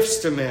gave gifts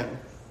to men.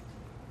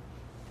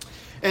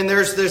 And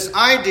there's this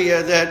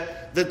idea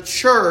that the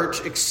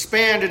church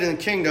expanded in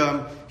the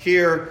kingdom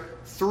here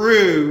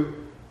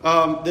through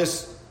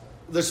this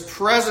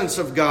presence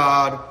of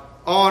God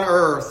on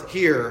earth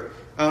here.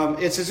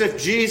 It's as if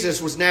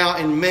Jesus was now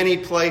in many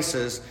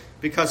places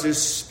because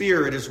his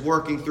Spirit is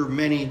working through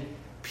many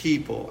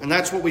people. And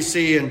that's what we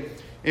see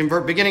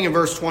beginning in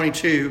verse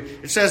 22.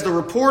 It says, the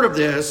report of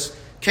this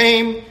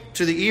came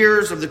to the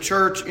ears of the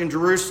church in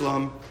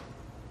Jerusalem,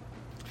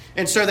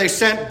 and so they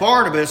sent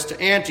Barnabas to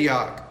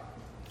Antioch.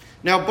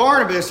 Now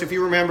Barnabas, if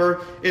you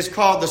remember, is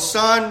called the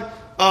son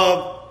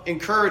of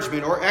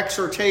encouragement or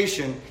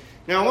exhortation.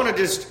 Now I want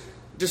to just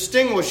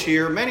distinguish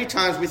here. Many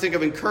times we think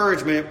of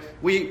encouragement,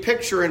 we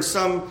picture in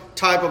some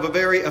type of a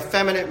very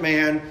effeminate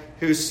man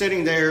who's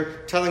sitting there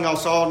telling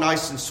us all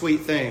nice and sweet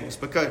things.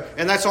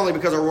 And that's only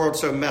because our world's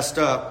so messed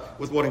up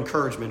with what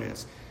encouragement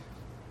is.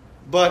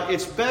 But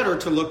it's better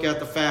to look at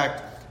the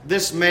fact,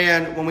 this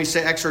man, when we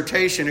say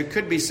exhortation, it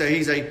could be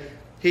say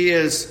he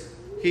is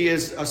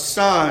a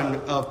son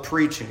of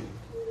preaching,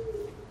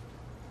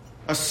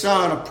 a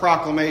son of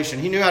proclamation.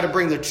 He knew how to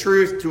bring the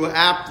truth to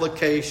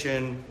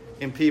application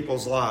in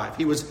people's life.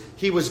 He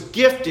was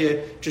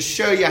gifted to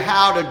show you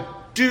how to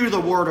do the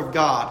Word of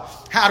God,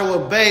 how to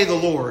obey the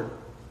Lord.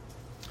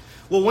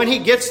 Well, when he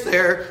gets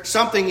there,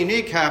 something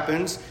unique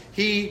happens.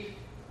 He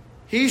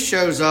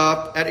shows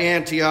up at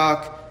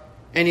Antioch,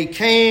 and he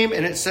came,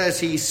 and it says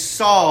he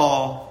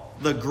saw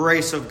the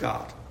grace of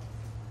God.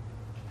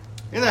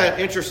 Isn't that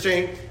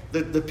interesting?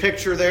 The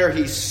picture there,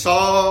 he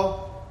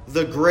saw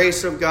the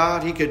grace of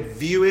God. He could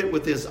view it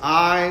with his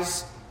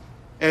eyes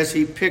as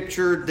he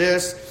pictured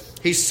this.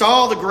 He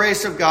saw the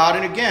grace of God.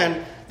 And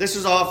again, this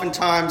is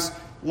oftentimes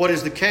what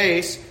is the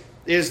case,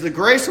 is the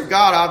grace of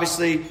God,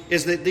 obviously,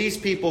 is that these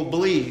people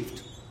believed.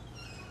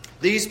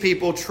 These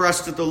people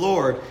trusted the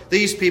Lord.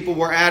 These people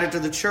were added to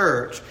the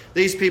church.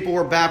 These people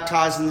were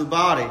baptized in the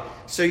body.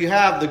 So you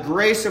have the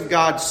grace of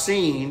God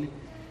seen.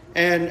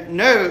 And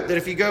note that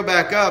if you go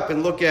back up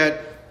and look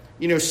at,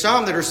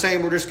 some that are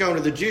saying we're just going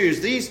to the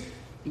Jews, these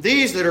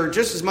that are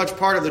just as much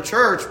part of the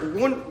church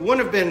wouldn't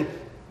have been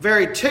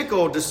very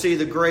tickled to see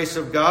the grace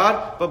of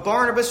God, but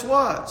Barnabas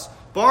was.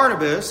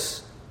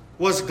 Barnabas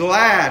was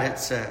glad, it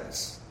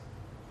says,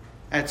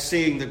 at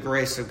seeing the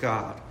grace of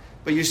God.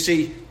 But you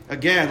see,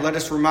 again, let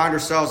us remind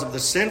ourselves of the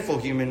sinful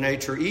human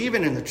nature,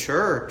 even in the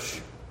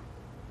church.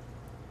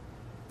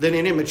 Then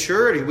in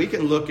immaturity, we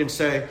can look and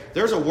say,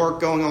 there's a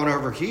work going on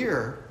over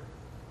here.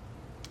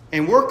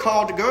 And we're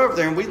called to go over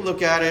there, and we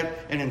look at it,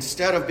 and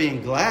instead of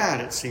being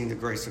glad at seeing the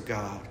grace of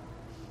God,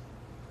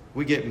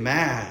 we get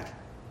mad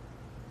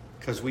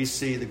because we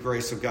see the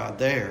grace of God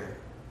there.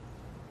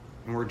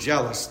 And we're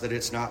jealous that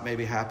it's not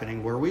maybe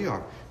happening where we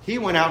are. He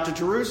went out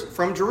to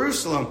from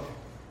Jerusalem.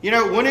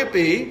 Wouldn't it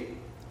be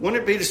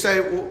Wouldn't it be to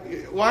say, well,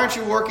 why aren't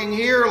you working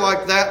here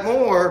like that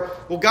more?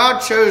 Well, God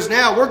chose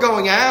now. We're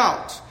going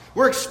out.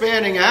 We're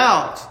expanding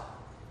out.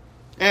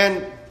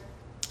 And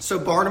so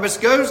Barnabas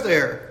goes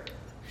there.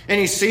 And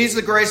he sees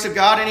the grace of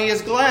God and he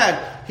is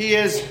glad. He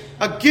is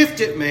a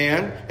gifted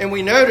man. And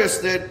we notice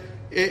that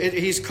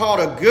he's called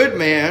a good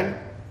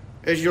man,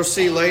 as you'll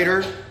see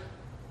later.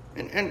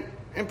 And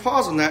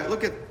pause on that.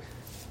 Look at,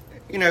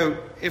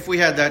 if we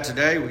had that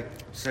today, we'd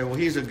say, well,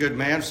 he's a good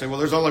man. Say, well,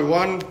 there's only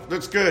one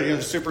that's good.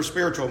 The super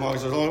spiritual among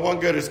us. There's only one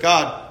good, it's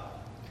God.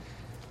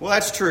 Well,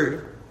 that's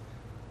true.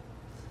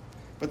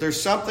 But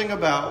there's something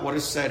about what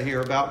is said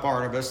here about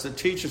Barnabas that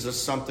teaches us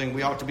something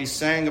we ought to be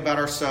saying about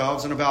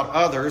ourselves and about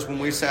others when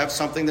we have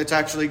something that's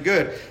actually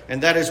good.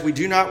 And that is, we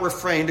do not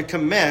refrain to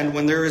commend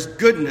when there is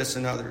goodness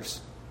in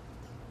others.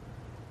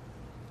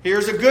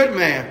 Here's a good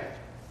man.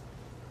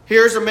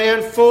 Here's a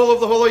man full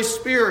of the Holy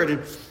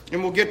Spirit.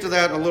 And we'll get to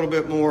that a little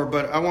bit more,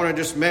 but I want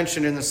to just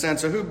mention in the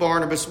sense of who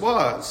Barnabas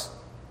was.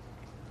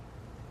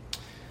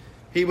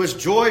 He was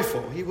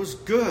joyful. He was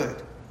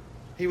good.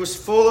 He was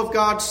full of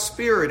God's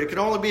Spirit. It could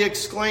only be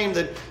exclaimed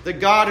that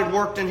God had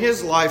worked in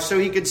his life so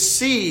he could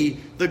see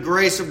the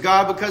grace of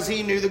God because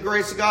he knew the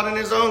grace of God in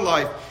his own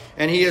life.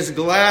 And he is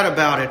glad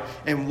about it.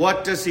 And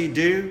what does he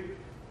do?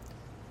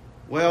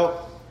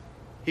 Well,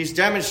 he's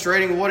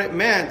demonstrating what it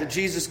meant that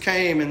Jesus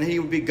came and he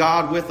would be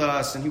God with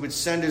us and he would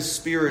send his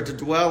Spirit to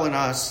dwell in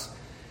us.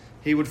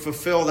 He would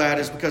fulfill that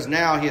is because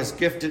now he has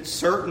gifted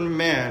certain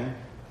men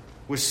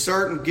with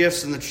certain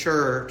gifts in the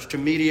church to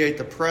mediate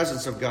the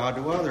presence of God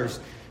to others.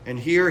 And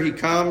here he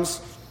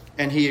comes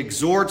and he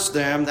exhorts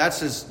them. That's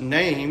his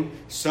name,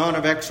 Son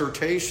of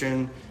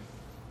Exhortation.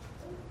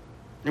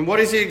 And what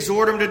does he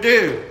exhort them to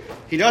do?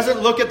 He doesn't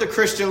look at the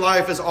Christian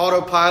life as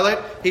autopilot.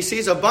 He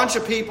sees a bunch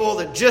of people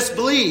that just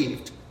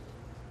believed.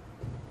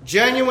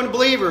 Genuine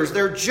believers,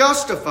 they're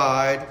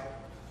justified.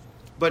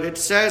 But it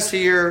says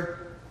here,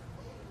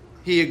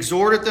 he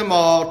exhorted them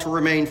all to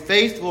remain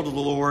faithful to the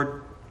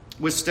Lord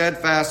with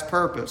steadfast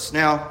purpose.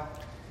 Now,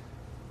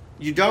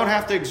 you don't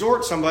have to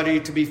exhort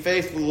somebody to be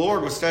faithful to the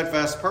Lord with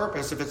steadfast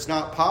purpose if it's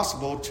not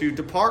possible to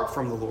depart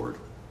from the Lord.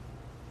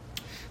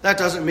 That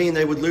doesn't mean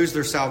they would lose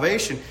their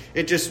salvation.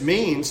 It just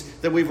means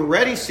that we've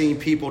already seen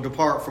people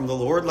depart from the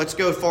Lord. Let's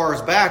go far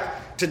as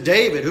back to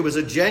David, who was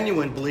a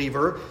genuine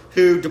believer,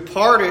 who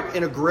departed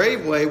in a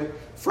grave way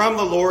from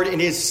the Lord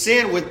in his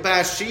sin with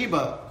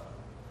Bathsheba.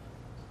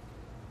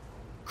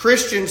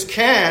 Christians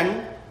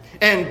can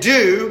and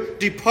do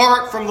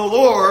depart from the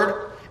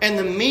Lord, and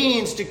the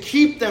means to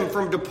keep them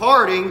from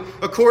departing,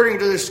 according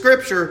to the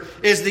Scripture,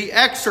 is the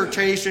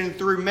exhortation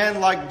through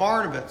men like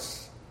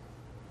Barnabas.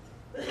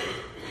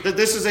 That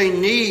this is a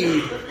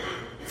need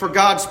for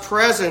God's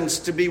presence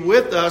to be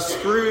with us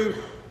through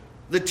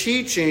the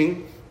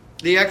teaching,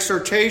 the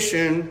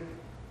exhortation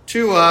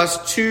to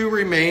us to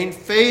remain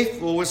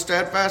faithful with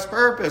steadfast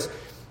purpose.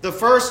 The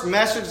first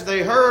message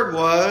they heard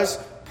was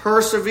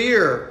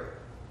persevere.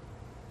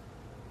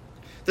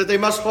 That they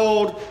must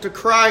hold to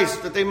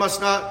Christ, that they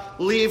must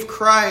not leave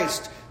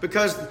Christ,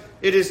 because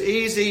it is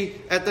easy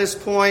at this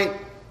point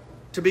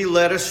to be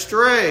led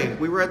astray.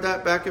 We read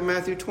that back in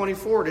Matthew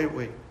 24, didn't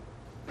we?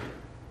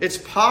 It's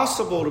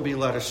possible to be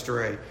led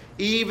astray.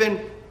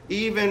 Even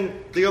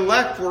the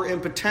elect were in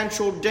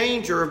potential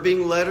danger of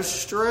being led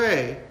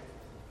astray.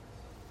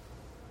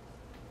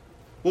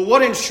 Well,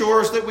 what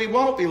ensures that we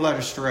won't be led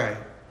astray?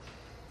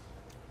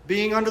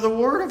 Being under the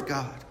Word of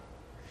God.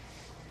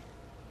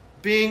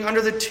 Being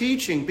under the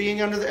teaching,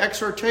 being under the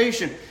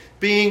exhortation,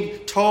 being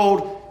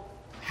told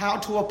how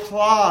to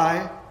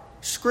apply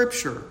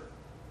Scripture.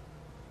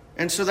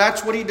 And so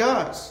that's what he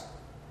does.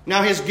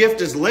 Now his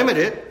gift is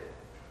limited.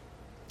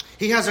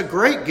 He has a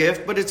great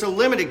gift, but it's a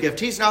limited gift.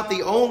 He's not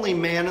the only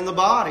man in the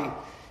body.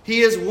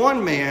 He is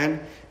one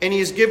man, and he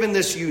is given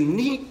this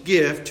unique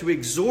gift to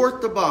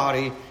exhort the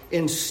body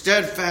in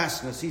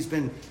steadfastness. He's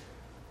been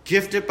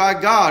gifted by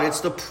God.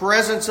 It's the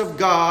presence of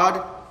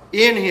God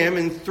in him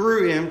and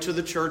through him to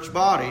the church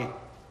body.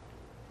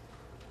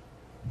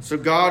 So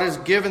God has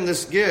given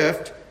this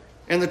gift,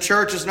 and the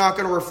church is not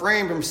going to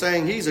refrain from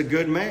saying he's a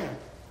good man.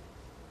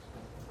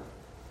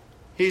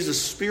 He's a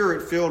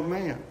Spirit-filled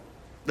man.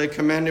 They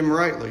commend him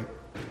rightly.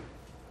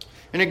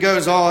 And it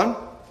goes on,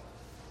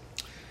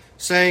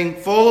 saying,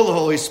 full of the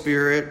Holy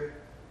Spirit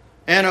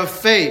and of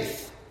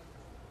faith.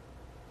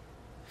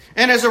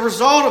 And as a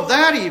result of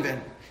that,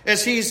 even,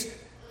 as he's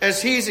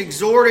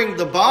exhorting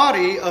the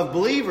body of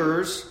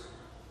believers,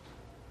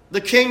 the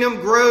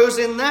kingdom grows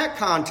in that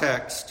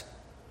context.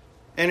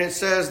 And it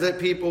says that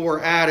people were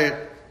added,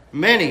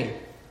 many.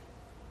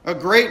 A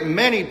great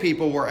many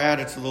people were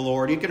added to the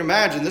Lord. You can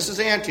imagine, this is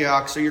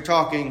Antioch, so you're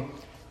talking,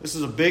 this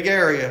is a big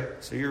area,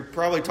 so you're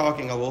probably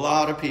talking a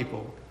lot of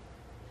people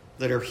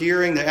that are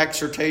hearing the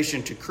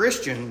exhortation to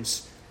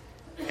Christians,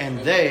 and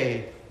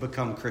they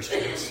become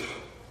Christians.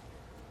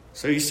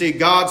 So you see,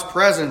 God's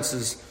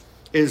presence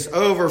is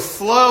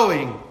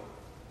overflowing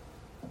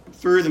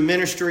through the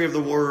ministry of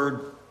the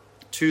Word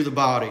to the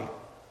body.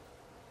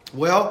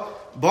 Well,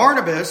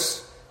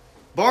 Barnabas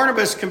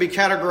Barnabas can be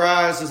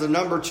categorized as a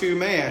number 2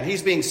 man.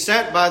 He's being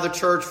sent by the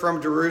church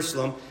from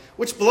Jerusalem,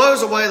 which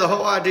blows away the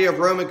whole idea of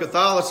Roman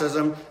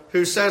Catholicism,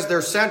 who says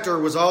their center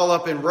was all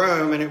up in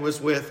Rome, and it was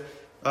with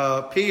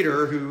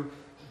Peter, who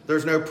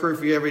there's no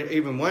proof he ever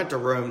even went to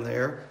Rome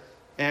there.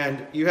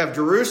 And you have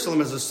Jerusalem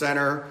as a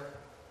center.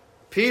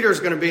 Peter's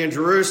going to be in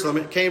Jerusalem.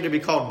 It came to be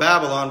called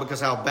Babylon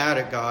because how bad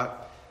it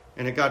got,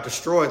 and it got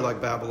destroyed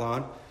like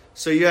Babylon.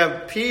 So you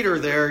have Peter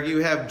there, you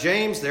have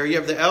James there, you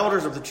have the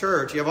elders of the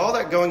church, you have all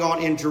that going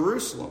on in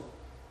Jerusalem.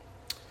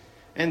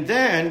 And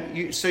then,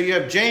 you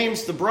have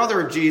James, the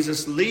brother of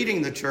Jesus,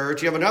 leading the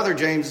church. You have another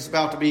James that's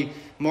about to be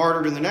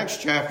martyred in the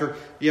next chapter.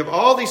 You have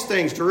all these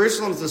things.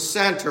 Jerusalem's the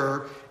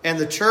center, and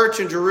the church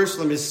in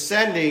Jerusalem is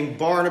sending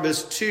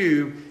Barnabas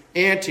to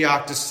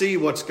Antioch to see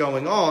what's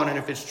going on, and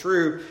if it's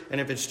true,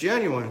 and if it's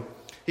genuine.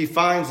 He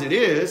finds it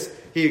is.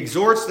 He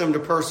exhorts them to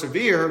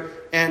persevere,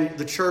 and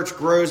the church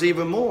grows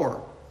even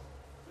more.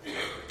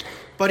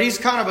 But he's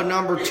kind of a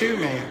number 2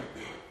 man.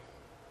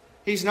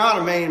 He's not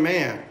a main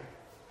man.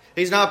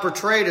 He's not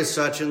portrayed as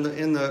such in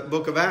the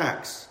book of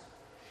Acts.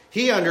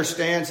 He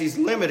understands he's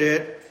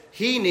limited.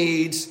 He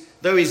needs,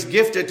 though he's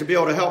gifted to be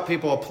able to help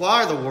people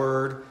apply the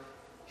word,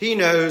 he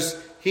knows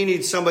he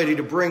needs somebody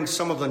to bring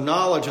some of the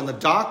knowledge and the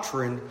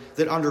doctrine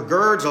that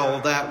undergirds all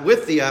of that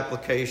with the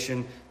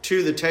application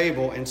to the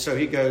table. And so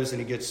he goes and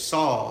he gets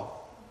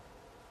Saul.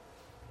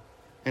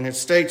 And it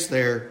states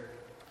there,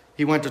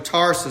 he went to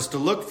Tarsus to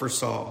look for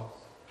Saul.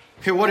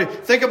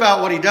 Think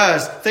about what he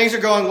does. Things are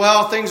going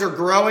well, things are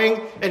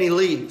growing, and he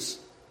leaves.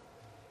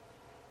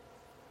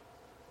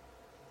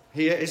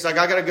 He's like,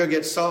 I got to go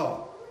get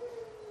Saul.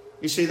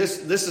 You see, this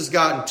has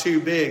gotten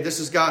too big. This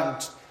has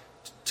gotten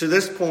to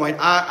this point.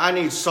 I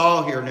need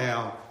Saul here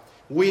now.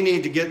 We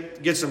need to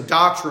get some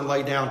doctrine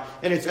laid down.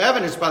 And it's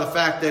evidenced by the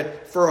fact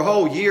that for a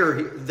whole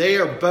year, they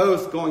are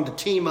both going to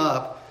team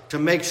up to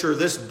make sure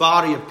this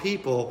body of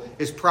people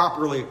is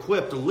properly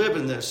equipped to live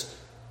in this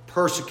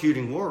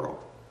persecuting world.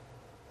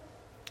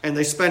 And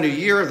they spend a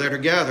year there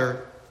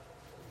together,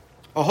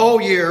 a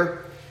whole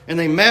year, and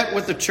they met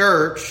with the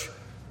church.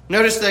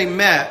 Notice they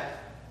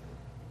met.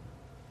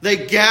 They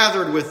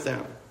gathered with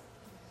them.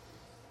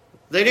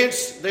 They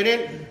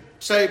didn't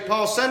say,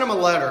 Paul, send him a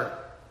letter.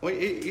 Well,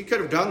 he could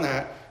have done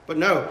that. But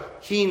no,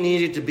 he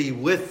needed to be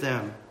with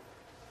them.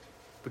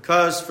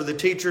 Because for the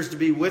teachers to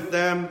be with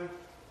them,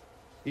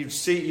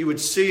 you would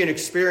see and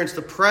experience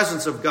the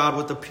presence of God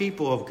with the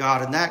people of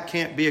God. And that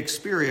can't be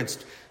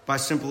experienced by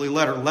simply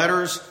letter.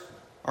 Letters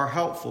are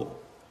helpful.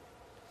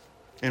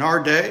 In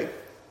our day,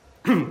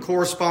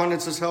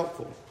 correspondence is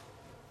helpful.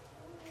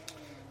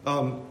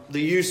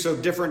 The use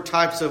of different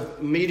types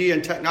of media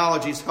and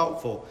technology is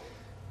helpful.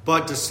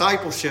 But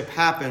discipleship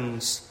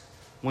happens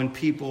when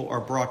people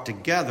are brought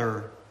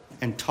together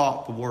and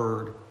taught the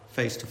word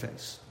face to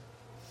face.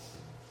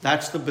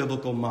 That's the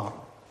biblical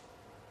model.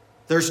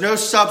 There's no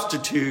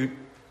substitute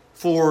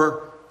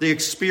for the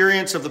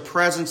experience of the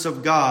presence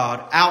of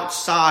God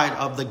outside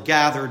of the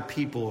gathered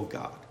people of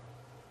God.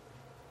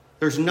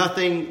 There's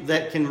nothing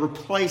that can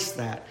replace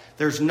that.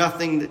 There's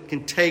nothing that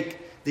can take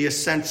the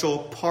essential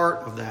part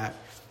of that.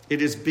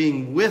 It is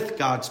being with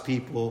God's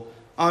people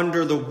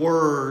under the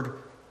word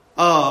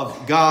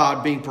of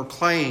God being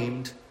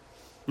proclaimed,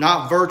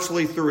 not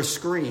virtually through a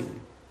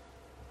screen,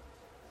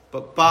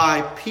 but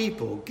by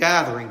people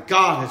gathering.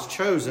 God has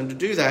chosen to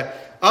do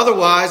that.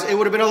 Otherwise, it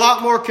would have been a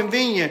lot more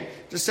convenient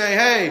to say,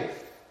 hey,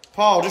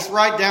 Paul, just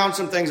write down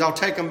some things. I'll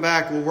take them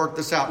back. We'll work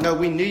this out. No,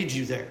 we need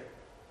you there.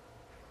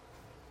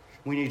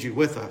 We need you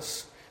with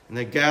us. And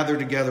they gathered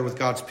together with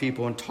God's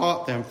people and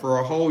taught them for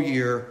a whole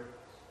year.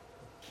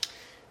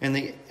 And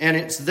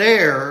it's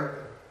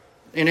there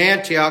in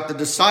Antioch, the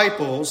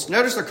disciples.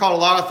 Notice they're called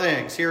a lot of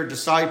things. Here,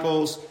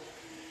 disciples,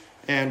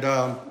 and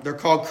they're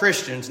called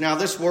Christians. Now,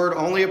 this word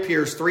only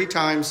appears 3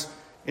 times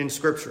in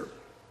Scripture,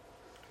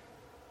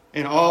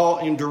 and all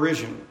in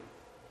derision.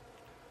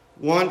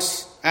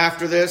 Once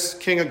after this,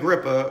 King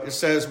Agrippa, it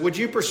says, would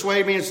you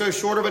persuade me in so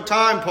short of a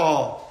time,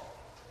 Paul,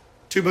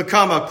 to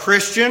become a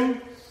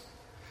Christian?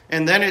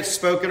 And then it's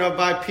spoken of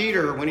by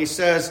Peter when he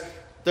says,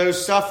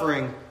 those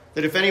suffering,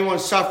 that if anyone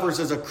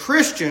suffers as a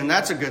Christian,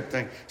 that's a good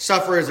thing.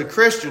 Suffer as a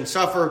Christian,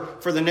 suffer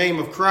for the name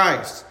of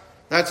Christ.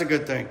 That's a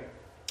good thing.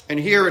 And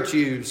here it's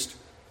used.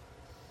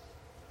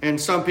 And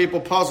some people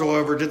puzzle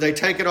over, did they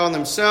take it on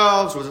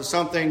themselves? Was it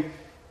something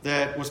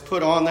that was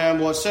put on them?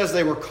 Well, it says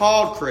they were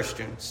called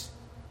Christians.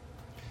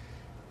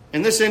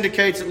 And this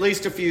indicates at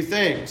least a few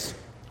things.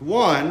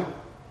 One,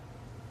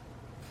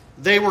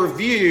 they were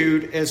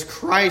viewed as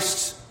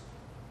Christ's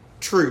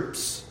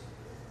troops.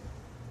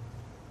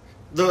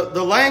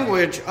 The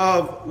language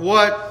of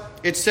what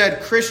it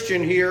said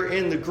Christian here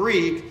in the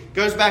Greek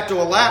goes back to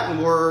a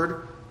Latin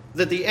word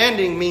that the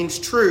ending means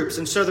troops.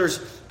 And so there's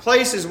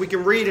places we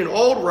can read in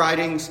old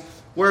writings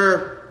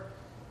where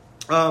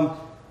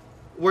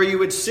you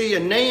would see a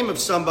name of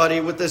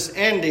somebody with this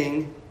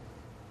ending,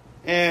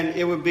 and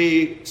it would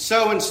be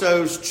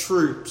so-and-so's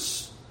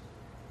troops.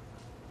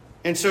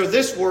 And so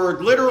this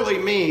word literally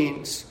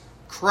means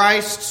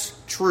Christ's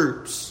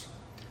troops.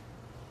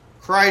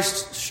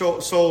 Christ's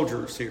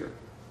soldiers here,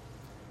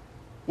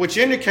 which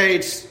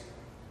indicates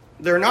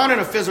they're not in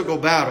a physical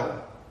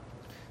battle.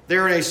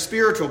 They're in a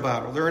spiritual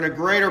battle. They're in a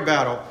greater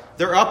battle.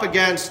 They're up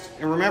against,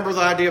 and remember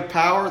the idea of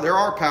power? There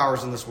are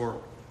powers in this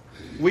world.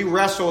 We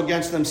wrestle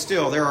against them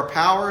still. There are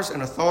powers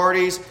and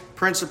authorities,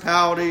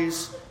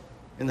 principalities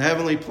in the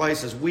heavenly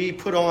places. We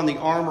put on the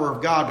armor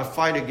of God to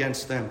fight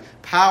against them.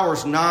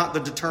 Power's not the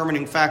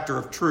determining factor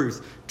of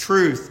truth.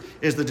 Truth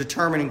is the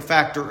determining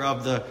factor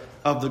of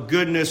the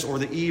goodness or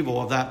the evil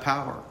of that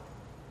power.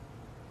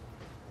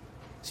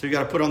 So you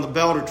got to put on the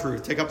belt of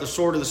truth, take up the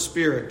sword of the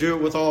Spirit, do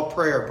it with all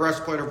prayer,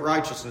 breastplate of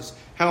righteousness,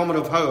 helmet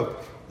of hope.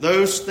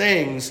 Those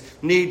things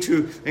need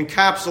to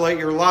encapsulate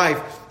your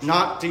life,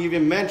 not to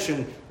even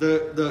mention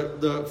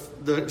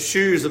the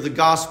shoes of the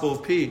gospel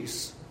of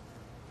peace.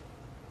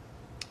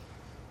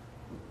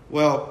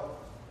 Well,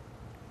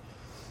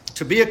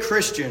 to be a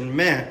Christian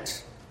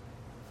meant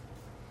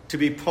to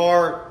be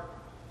part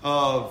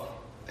of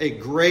a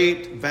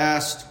great,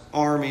 vast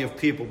army of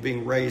people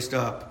being raised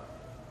up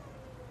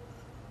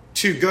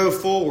to go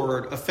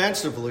forward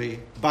offensively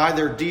by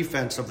their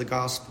defense of the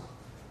gospel.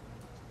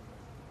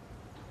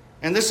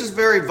 And this is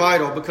very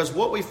vital because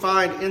what we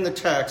find in the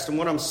text and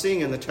what I'm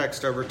seeing in the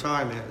text over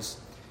time is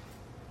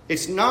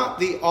it's not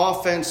the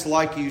offense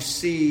like you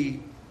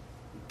see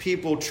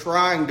people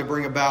trying to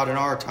bring about in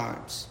our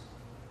times.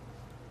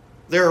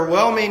 There are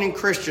well-meaning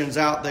Christians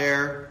out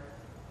there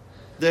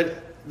that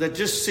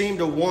just seem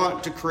to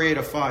want to create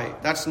a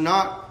fight. That's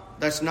not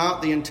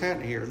the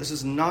intent here. This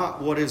is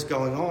not what is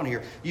going on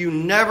here. You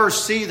never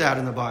see that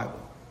in the Bible.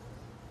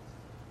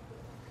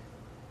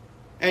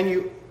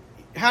 And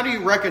how do you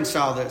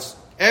reconcile this?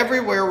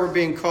 Everywhere we're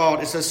being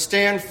called, it says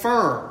stand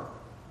firm.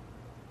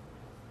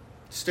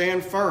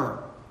 Stand firm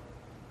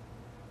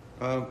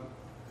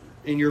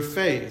in your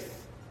faith.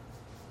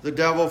 The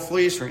devil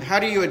flees from you. How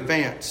do you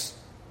advance?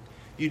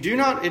 You do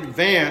not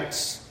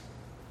advance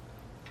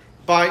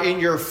by in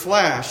your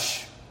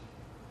flesh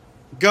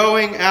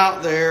going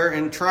out there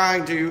and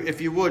trying to,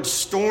 if you would,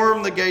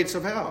 storm the gates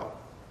of hell.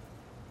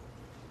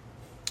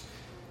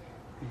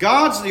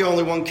 God's the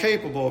only one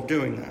capable of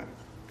doing that.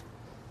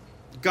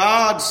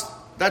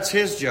 That's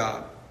his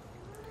job.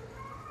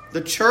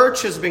 The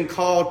church has been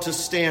called to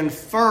stand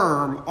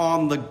firm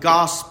on the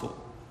gospel,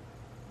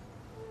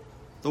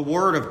 the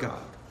word of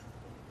God.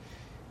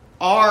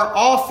 Our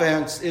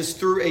offense is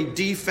through a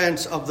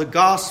defense of the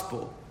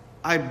gospel.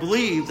 I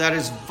believe that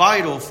is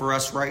vital for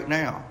us right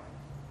now.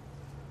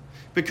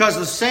 Because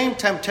the same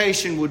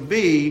temptation would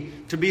be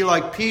to be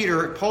like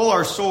Peter, pull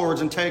our swords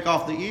and take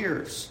off the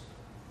ears.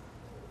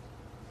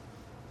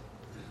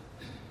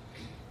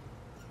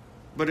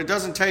 But it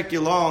doesn't take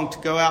you long to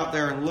go out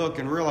there and look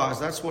and realize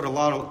that's what a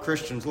lot of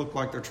Christians look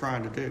like they're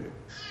trying to do.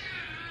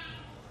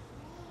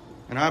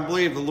 And I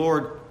believe the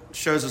Lord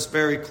shows us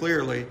very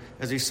clearly,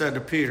 as he said to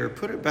Peter,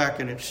 put it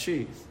back in its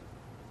sheath.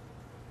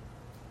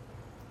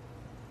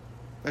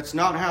 That's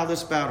not how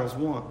this battle is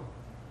won.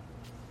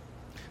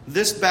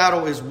 This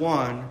battle is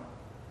won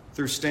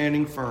through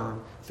standing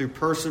firm, through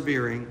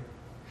persevering,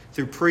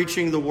 through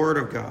preaching the word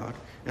of God.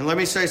 And let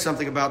me say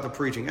something about the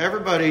preaching.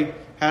 Everybody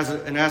has,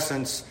 in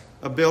essence,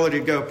 ability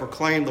to go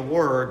proclaim the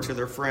word to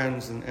their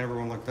friends and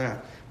everyone like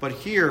that. But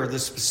here, the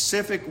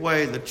specific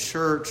way the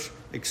church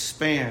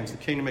expands, the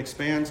kingdom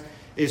expands,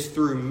 is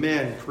through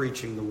men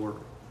preaching the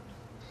word.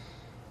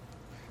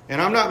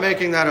 And I'm not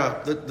making that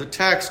up. The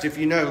text, if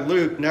you know,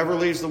 Luke never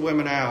leaves the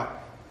women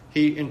out.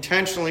 He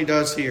intentionally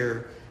does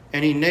here.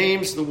 And he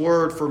names the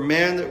word for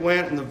men that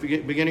went in the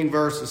beginning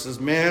verse. It says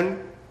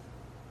men.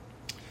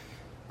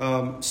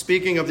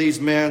 Speaking of these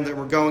men that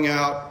were going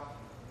out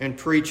and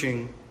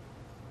preaching,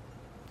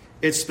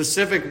 it's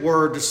specific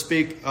word to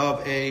speak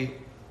of a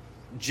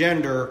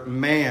gender,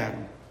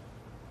 man,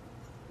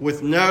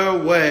 with no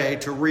way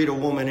to read a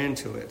woman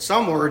into it.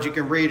 Some words you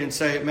can read and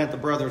say it meant the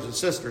brothers and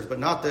sisters, but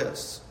not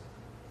this.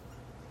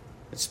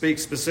 It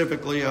speaks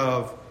specifically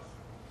of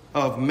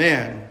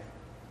men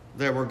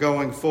that were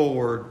going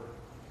forward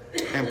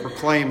and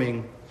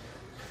proclaiming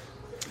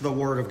the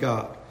word of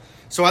God.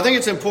 So I think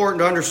it's important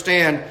to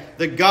understand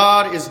that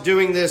God is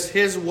doing this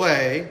his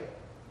way,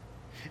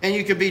 and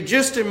you could be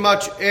just in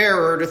much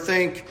error to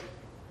think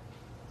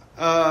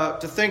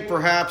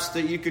perhaps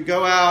that you could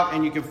go out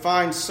and you could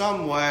find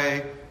some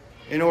way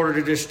in order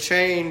to just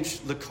change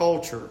the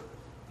culture.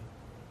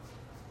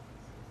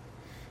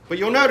 But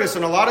you'll notice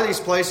in a lot of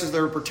these places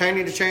that are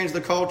pretending to change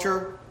the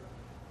culture,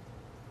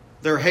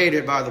 they're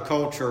hated by the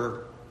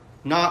culture,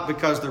 not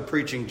because they're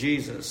preaching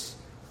Jesus,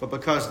 but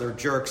because they're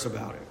jerks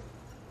about it.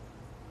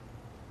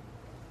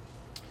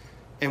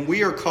 And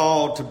we are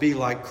called to be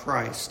like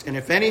Christ. And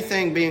if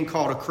anything, being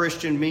called a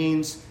Christian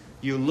means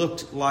you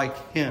looked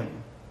like him.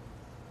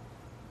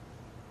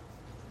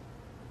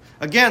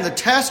 Again, the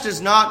test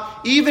is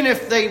not, even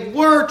if they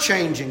were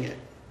changing it,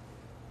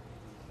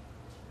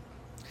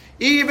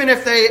 even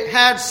if they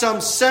had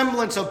some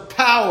semblance of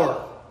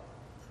power,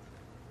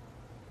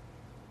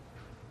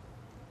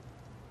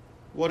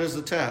 what is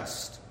the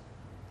test?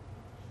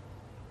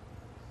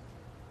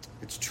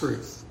 It's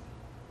truth.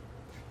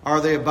 Are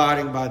they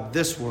abiding by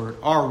this word?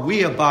 Are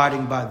we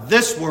abiding by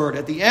this word?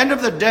 At the end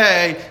of the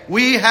day,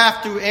 we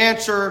have to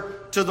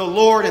answer to the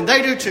Lord, and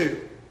they do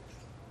too.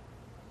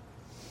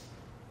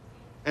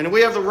 And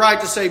we have the right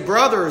to say,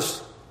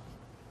 brothers,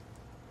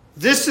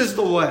 this is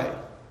the way.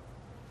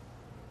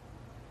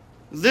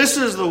 This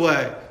is the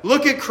way.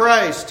 Look at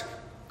Christ.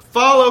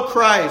 Follow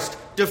Christ.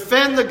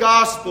 Defend the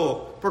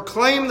gospel.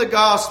 Proclaim the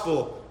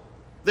gospel.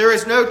 There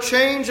is no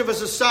change of a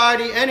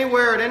society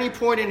anywhere at any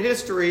point in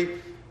history.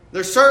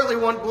 There certainly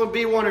won't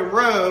be one in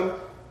Rome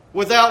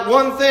without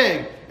one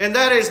thing, and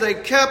that is they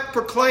kept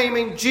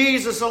proclaiming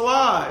Jesus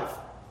alive.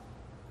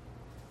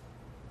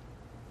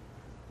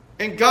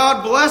 And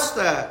God blessed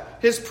that.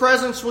 His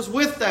presence was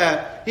with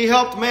that. He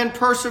helped men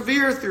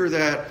persevere through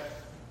that.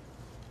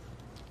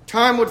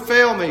 Time would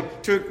fail me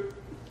to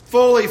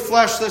fully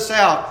flesh this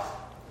out,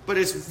 but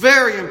it's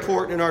very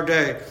important in our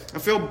day. I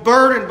feel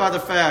burdened by the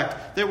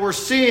fact that we're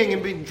seeing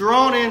and being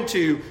drawn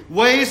into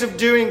ways of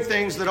doing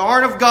things that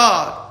aren't of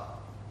God.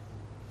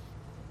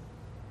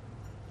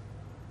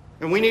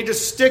 And we need to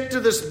stick to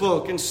this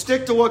book and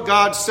stick to what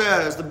God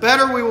says. The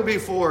better we will be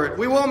for it.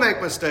 We will make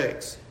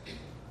mistakes.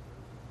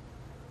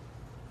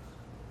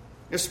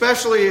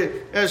 Especially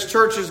as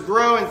churches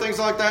grow and things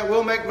like that,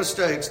 we'll make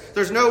mistakes.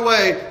 There's no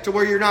way to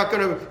where you're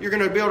going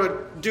to be able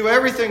to do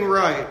everything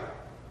right.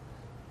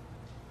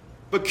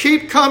 But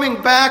keep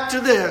coming back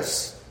to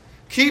this.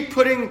 Keep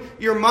putting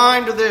your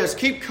mind to this.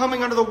 Keep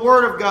coming under the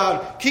Word of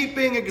God. Keep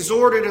being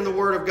exhorted in the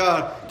Word of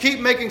God.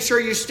 Keep making sure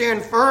you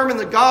stand firm in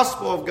the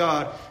gospel of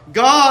God.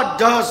 God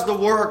does the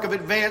work of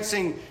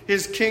advancing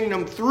His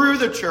kingdom through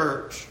the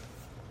church,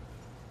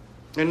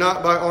 and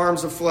not by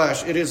arms of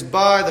flesh. It is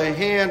by the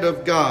hand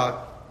of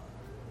God.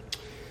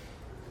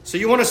 So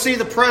you want to see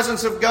the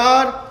presence of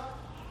God?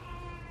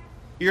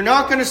 You're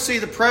not going to see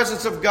the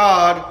presence of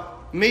God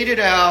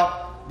meted out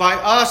by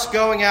us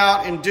going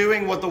out and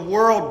doing what the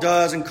world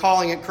does and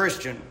calling it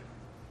Christian.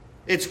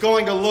 It's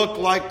going to look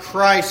like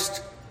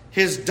Christ,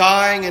 His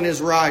dying and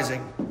His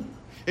rising.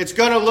 It's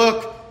going to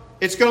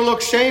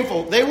look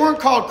shameful. They weren't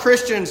called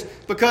Christians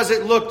because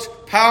it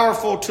looked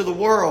powerful to the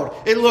world.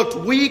 It looked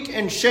weak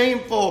and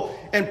shameful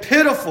and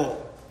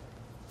pitiful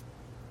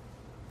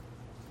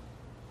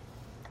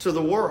to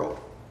the world.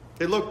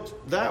 It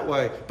looked that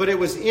way. But it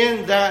was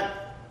in that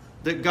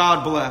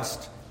God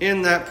blessed.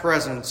 In that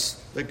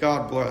presence that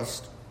God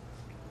blessed.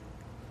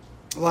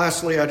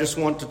 Lastly, I just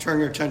want to turn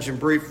your attention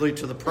briefly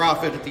to the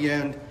prophet at the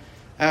end,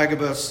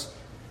 Agabus.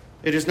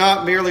 It is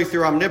not merely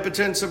through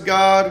omnipotence of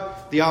God,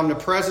 the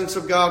omnipresence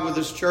of God with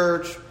His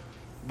church,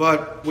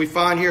 but we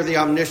find here the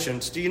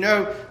omniscience. Do you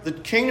know the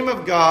kingdom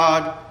of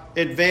God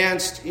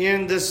advanced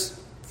in this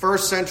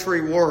first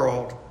century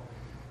world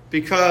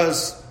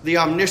because the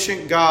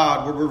omniscient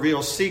God would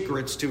reveal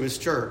secrets to His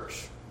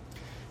church?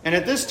 And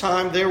at this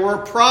time, there were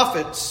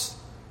prophets.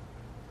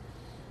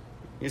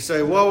 You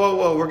say,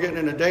 whoa, we're getting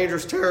into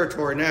dangerous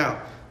territory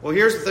now. Well,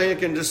 here's the thing that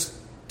can just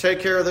take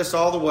care of this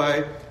all the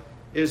way,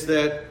 is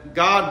that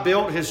God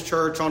built His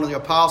church on the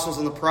apostles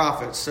and the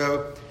prophets.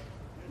 So,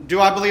 do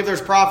I believe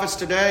there's prophets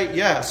today?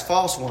 Yes,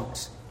 false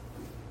ones.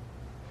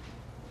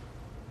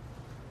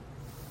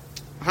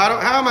 How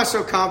am I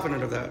so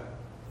confident of that?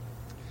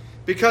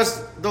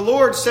 Because the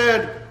Lord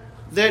said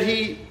that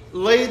He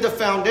laid the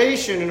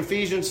foundation in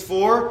Ephesians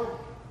 4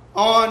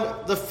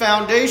 on the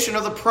foundation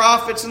of the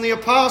prophets and the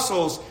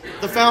apostles.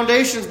 The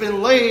foundation's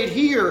been laid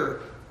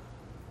here.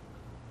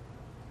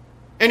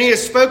 And He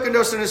has spoken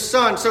to us in His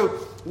Son. So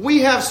we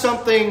have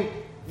something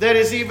that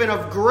is even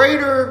of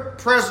greater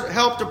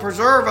help to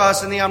preserve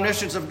us in the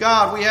omniscience of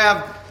God. We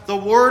have the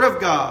Word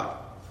of God,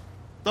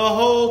 the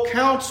whole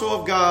counsel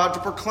of God to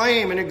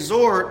proclaim and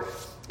exhort.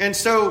 And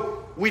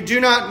so we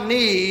do not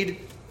need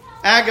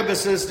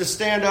Agabuses to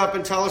stand up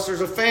and tell us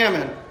there's a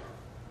famine.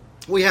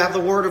 We have the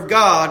Word of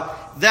God.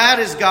 That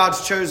is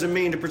God's chosen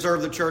mean to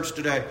preserve the church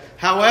today.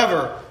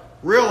 However,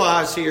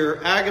 realize here,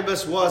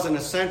 Agabus was an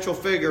essential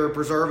figure of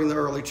preserving the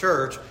early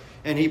church.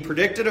 And he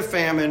predicted a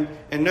famine.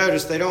 And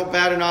notice, they don't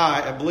bat an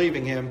eye at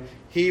believing him.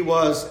 He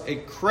was a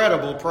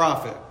credible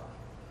prophet.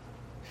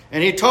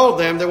 And he told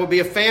them there would be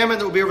a famine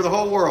that would be over the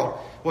whole world.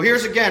 Well,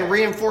 here's again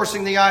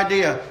reinforcing the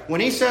idea.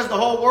 When he says the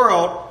whole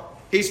world,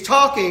 he's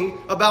talking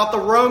about the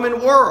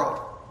Roman world.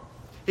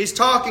 He's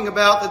talking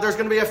about that there's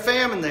going to be a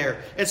famine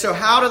there. And so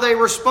how do they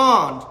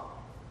respond?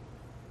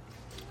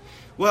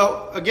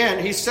 Well,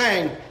 again, he's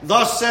saying,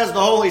 thus says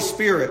the Holy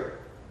Spirit.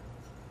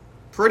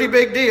 Pretty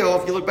big deal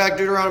if you look back at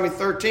Deuteronomy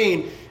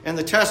 13 and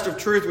the test of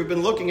truth we've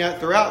been looking at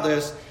throughout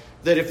this,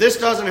 that if this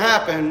doesn't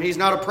happen, he's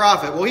not a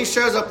prophet. Well, he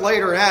shows up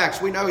later in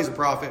Acts. We know he's a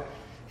prophet.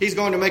 He's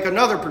going to make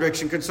another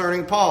prediction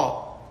concerning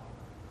Paul.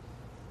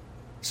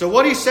 So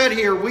what he said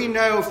here, we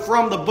know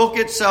from the book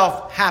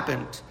itself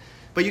happened.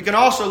 But you can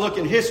also look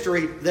in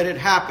history that it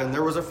happened.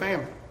 There was a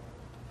famine.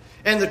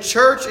 And the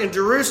church in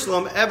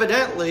Jerusalem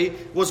evidently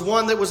was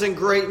one that was in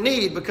great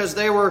need because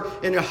they were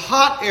in a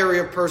hot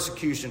area of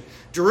persecution.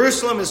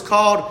 Jerusalem is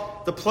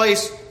called the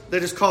place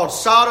that is called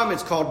Sodom.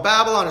 It's called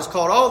Babylon. It's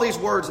called all these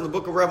words in the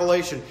book of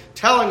Revelation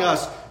telling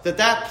us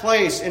that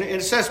place, and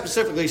it says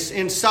specifically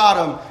in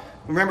Sodom,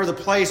 Remember the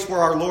place where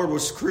our Lord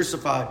was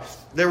crucified.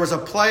 There was a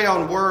play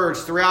on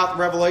words throughout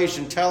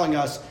Revelation telling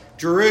us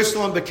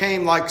Jerusalem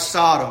became like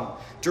Sodom.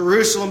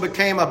 Jerusalem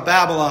became a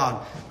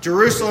Babylon.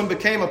 Jerusalem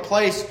became a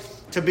place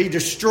to be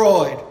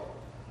destroyed.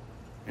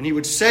 And he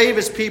would save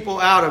his people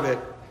out of it.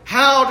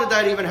 How did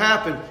that even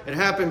happen? It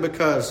happened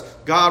because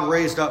God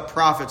raised up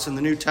prophets in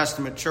the New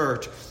Testament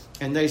church.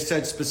 And they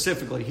said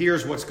specifically,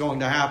 here's what's going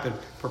to happen.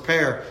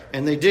 Prepare.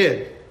 And they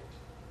did.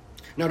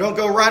 Now don't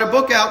go write a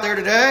book out there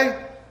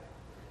today.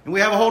 And we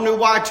have a whole new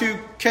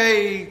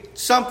Y2K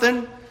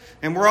something.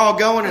 And we're all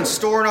going and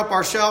storing up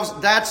our shelves.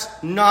 That's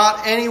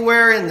not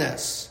anywhere in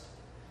this.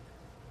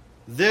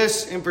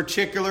 This in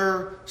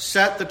particular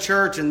set the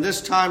church in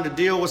this time to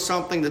deal with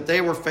something that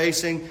they were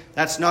facing.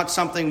 That's not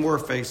something we're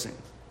facing.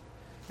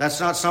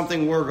 That's not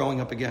something we're going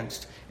up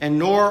against. And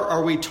nor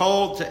are we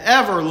told to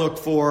ever look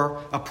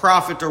for a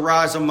prophet to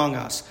rise among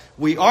us.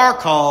 We are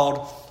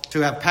called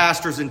to have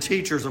pastors and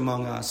teachers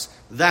among us.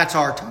 That's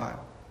our time.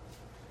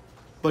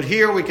 But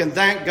here we can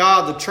thank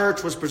God the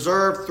church was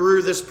preserved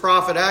through this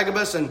prophet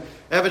Agabus. And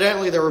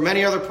evidently there were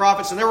many other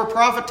prophets. And there were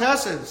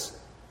prophetesses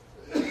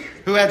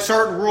who had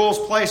certain rules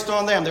placed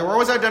on them. They were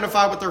always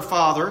identified with their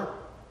father.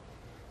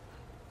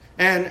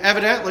 And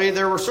evidently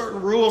there were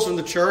certain rules in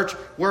the church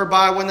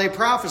whereby when they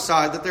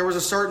prophesied that there was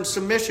a certain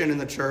submission in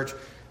the church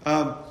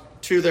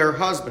to their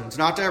husbands.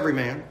 Not to every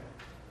man,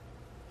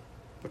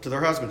 but to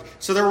their husbands.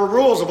 So there were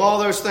rules of all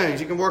those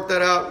things. You can work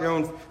that out,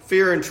 in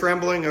fear and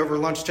trembling over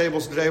lunch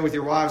tables today with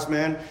your wives,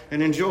 men,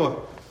 and enjoy.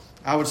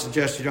 I would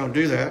suggest you don't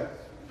do that.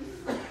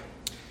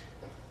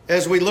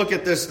 As we look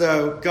at this,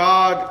 though,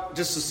 God,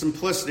 just the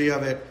simplicity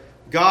of it,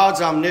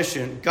 God's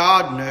omniscient.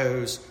 God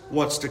knows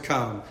what's to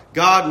come.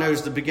 God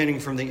knows the beginning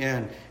from the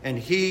end. And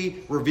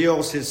he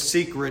reveals his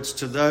secrets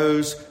to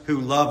those who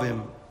love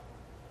him.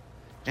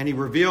 And he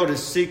revealed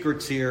his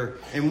secrets here.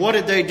 And what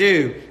did they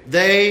do?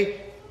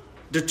 They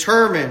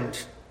determined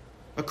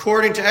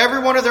according to every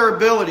one of their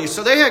abilities.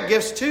 So they had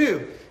gifts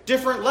too.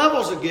 Different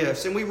levels of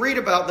gifts. And we read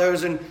about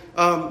those in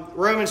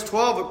Romans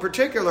 12 in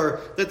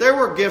particular, that there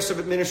were gifts of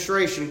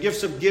administration,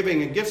 gifts of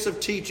giving, and gifts of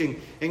teaching,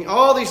 and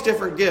all these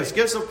different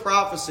gifts of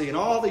prophecy, and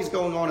all these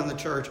going on in the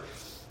church.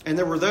 And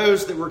there were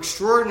those that were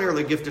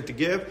extraordinarily gifted to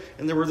give,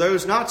 and there were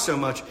those not so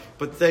much.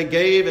 But they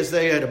gave as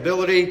they had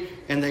ability,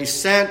 and they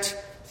sent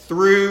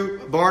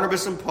through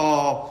Barnabas and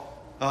Paul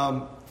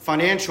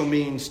financial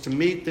means to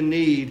meet the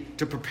need,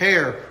 to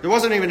prepare. There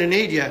wasn't even a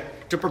need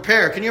yet, to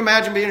prepare. Can you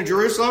imagine being in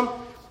Jerusalem?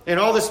 And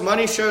all this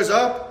money shows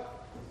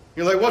up.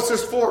 You're like, what's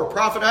this for?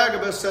 Prophet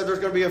Agabus said there's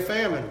going to be a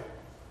famine.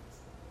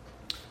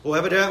 Well,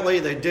 evidently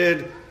they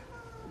did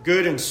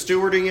good in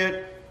stewarding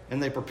it,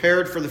 and they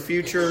prepared for the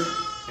future,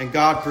 and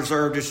God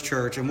preserved his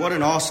church. And what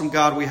an awesome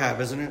God we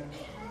have, isn't it?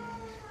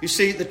 You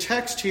see, the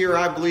text here,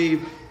 I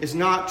believe, is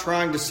not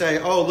trying to say,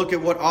 oh, look at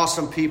what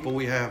awesome people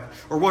we have,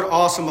 or what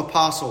awesome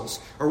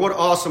apostles, or what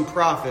awesome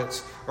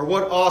prophets, or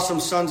what awesome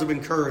sons of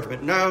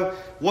encouragement. No,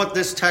 what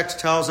this text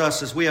tells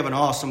us is we have an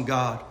awesome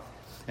God.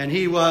 And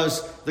he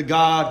was the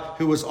God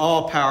who was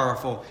all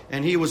powerful,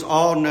 and he was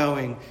all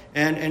knowing,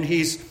 and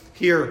he's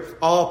here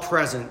all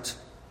present.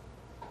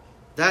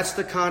 That's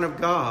the kind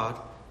of God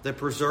that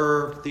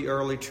preserved the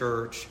early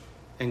church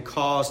and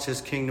caused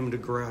his kingdom to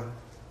grow.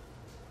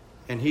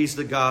 And he's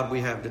the God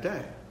we have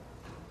today.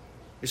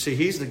 You see,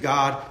 he's the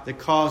God that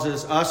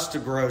causes us to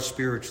grow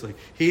spiritually.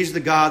 He's the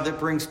God that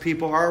brings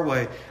people our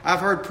way. I've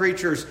heard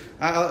preachers,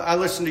 I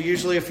listen to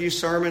usually a few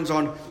sermons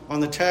on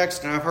the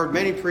text, and I've heard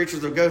many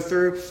preachers that go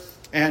through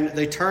and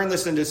they turn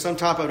this into some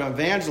type of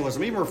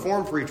evangelism, even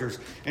Reformed preachers,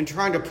 and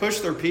trying to push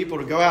their people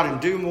to go out and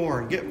do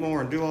more and get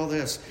more and do all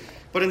this.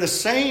 But in the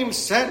same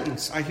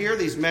sentence, I hear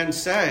these men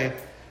say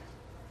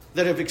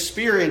that have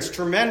experienced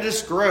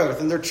tremendous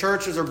growth and their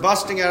churches are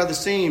busting out of the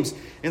seams.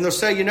 And they'll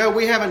say,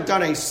 we haven't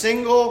done a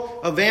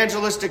single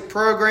evangelistic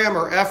program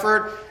or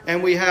effort,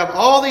 and we have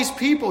all these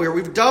people here.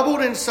 We've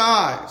doubled in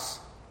size.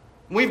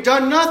 We've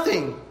done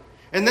nothing.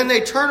 And then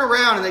they turn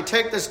around and they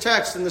take this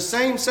text in the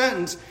same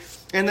sentence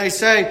and they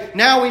say,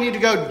 now we need to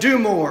go do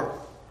more.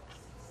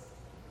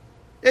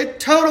 It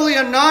totally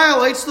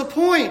annihilates the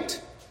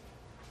point.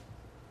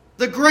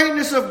 The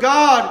greatness of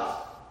God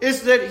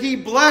is that he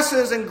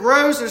blesses and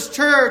grows his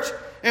church,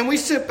 and we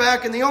sit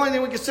back and the only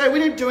thing we can say, we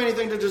didn't do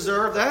anything to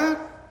deserve that.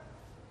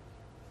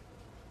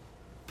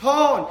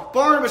 Paul and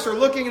Barnabas are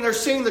looking and they're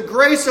seeing the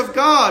grace of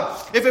God.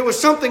 If it was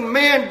something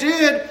man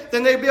did,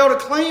 then they'd be able to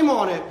claim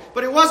on it.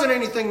 But it wasn't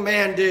anything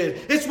man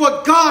did. It's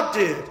what God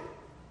did.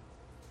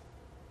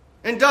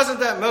 And doesn't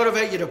that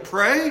motivate you to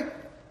pray?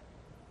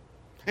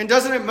 And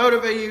doesn't it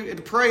motivate you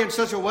to pray in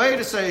such a way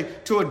to say,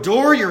 to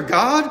adore your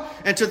God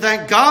and to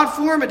thank God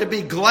for him and to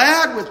be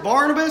glad with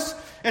Barnabas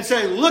and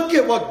say, look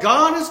at what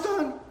God has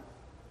done?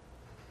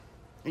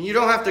 And you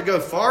don't have to go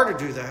far to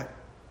do that.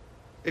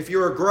 If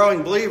you're a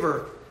growing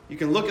believer, you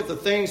can look at the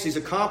things he's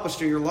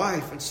accomplished in your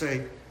life and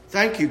say,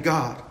 thank you,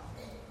 God.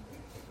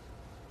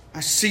 I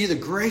see the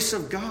grace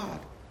of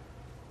God.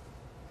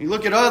 You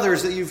look at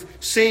others that you've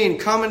seen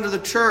come into the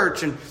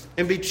church and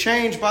be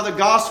changed by the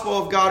gospel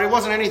of God. It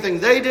wasn't anything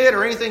they did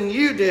or anything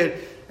you did.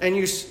 and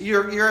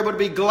you're able to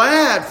be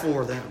glad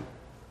for them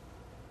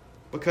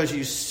because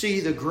you see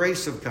the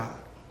grace of God.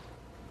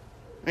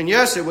 And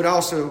yes, it would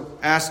also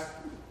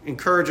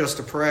encourage us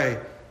to pray,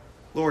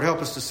 Lord,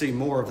 help us to see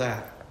more of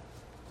that,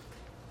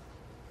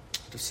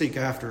 to seek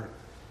after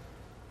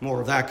more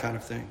of that kind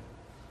of thing,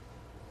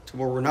 to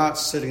where we're not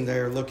sitting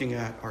there looking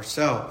at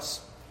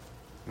ourselves,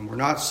 and we're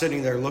not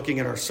sitting there looking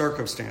at our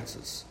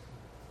circumstances,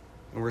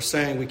 and we're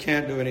saying we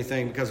can't do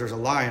anything because there's a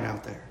lion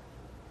out there.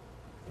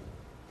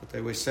 But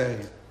they would say,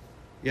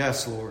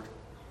 yes, Lord,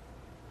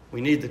 we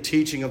need the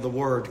teaching of the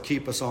word to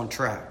keep us on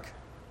track.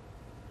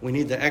 We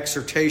need the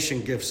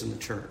exhortation gifts in the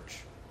church.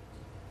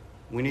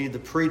 We need the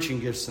preaching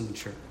gifts in the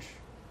church.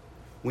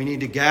 We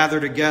need to gather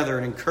together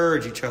and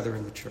encourage each other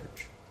in the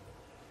church.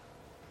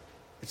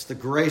 It's the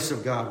grace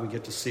of God we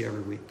get to see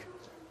every week.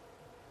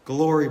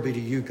 Glory be to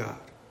you, God,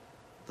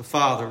 the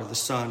Father, the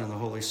Son, and the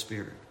Holy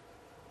Spirit,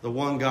 the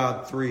one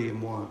God, three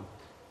in one.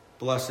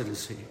 Blessed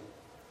is he.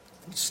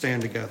 Let's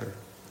stand together.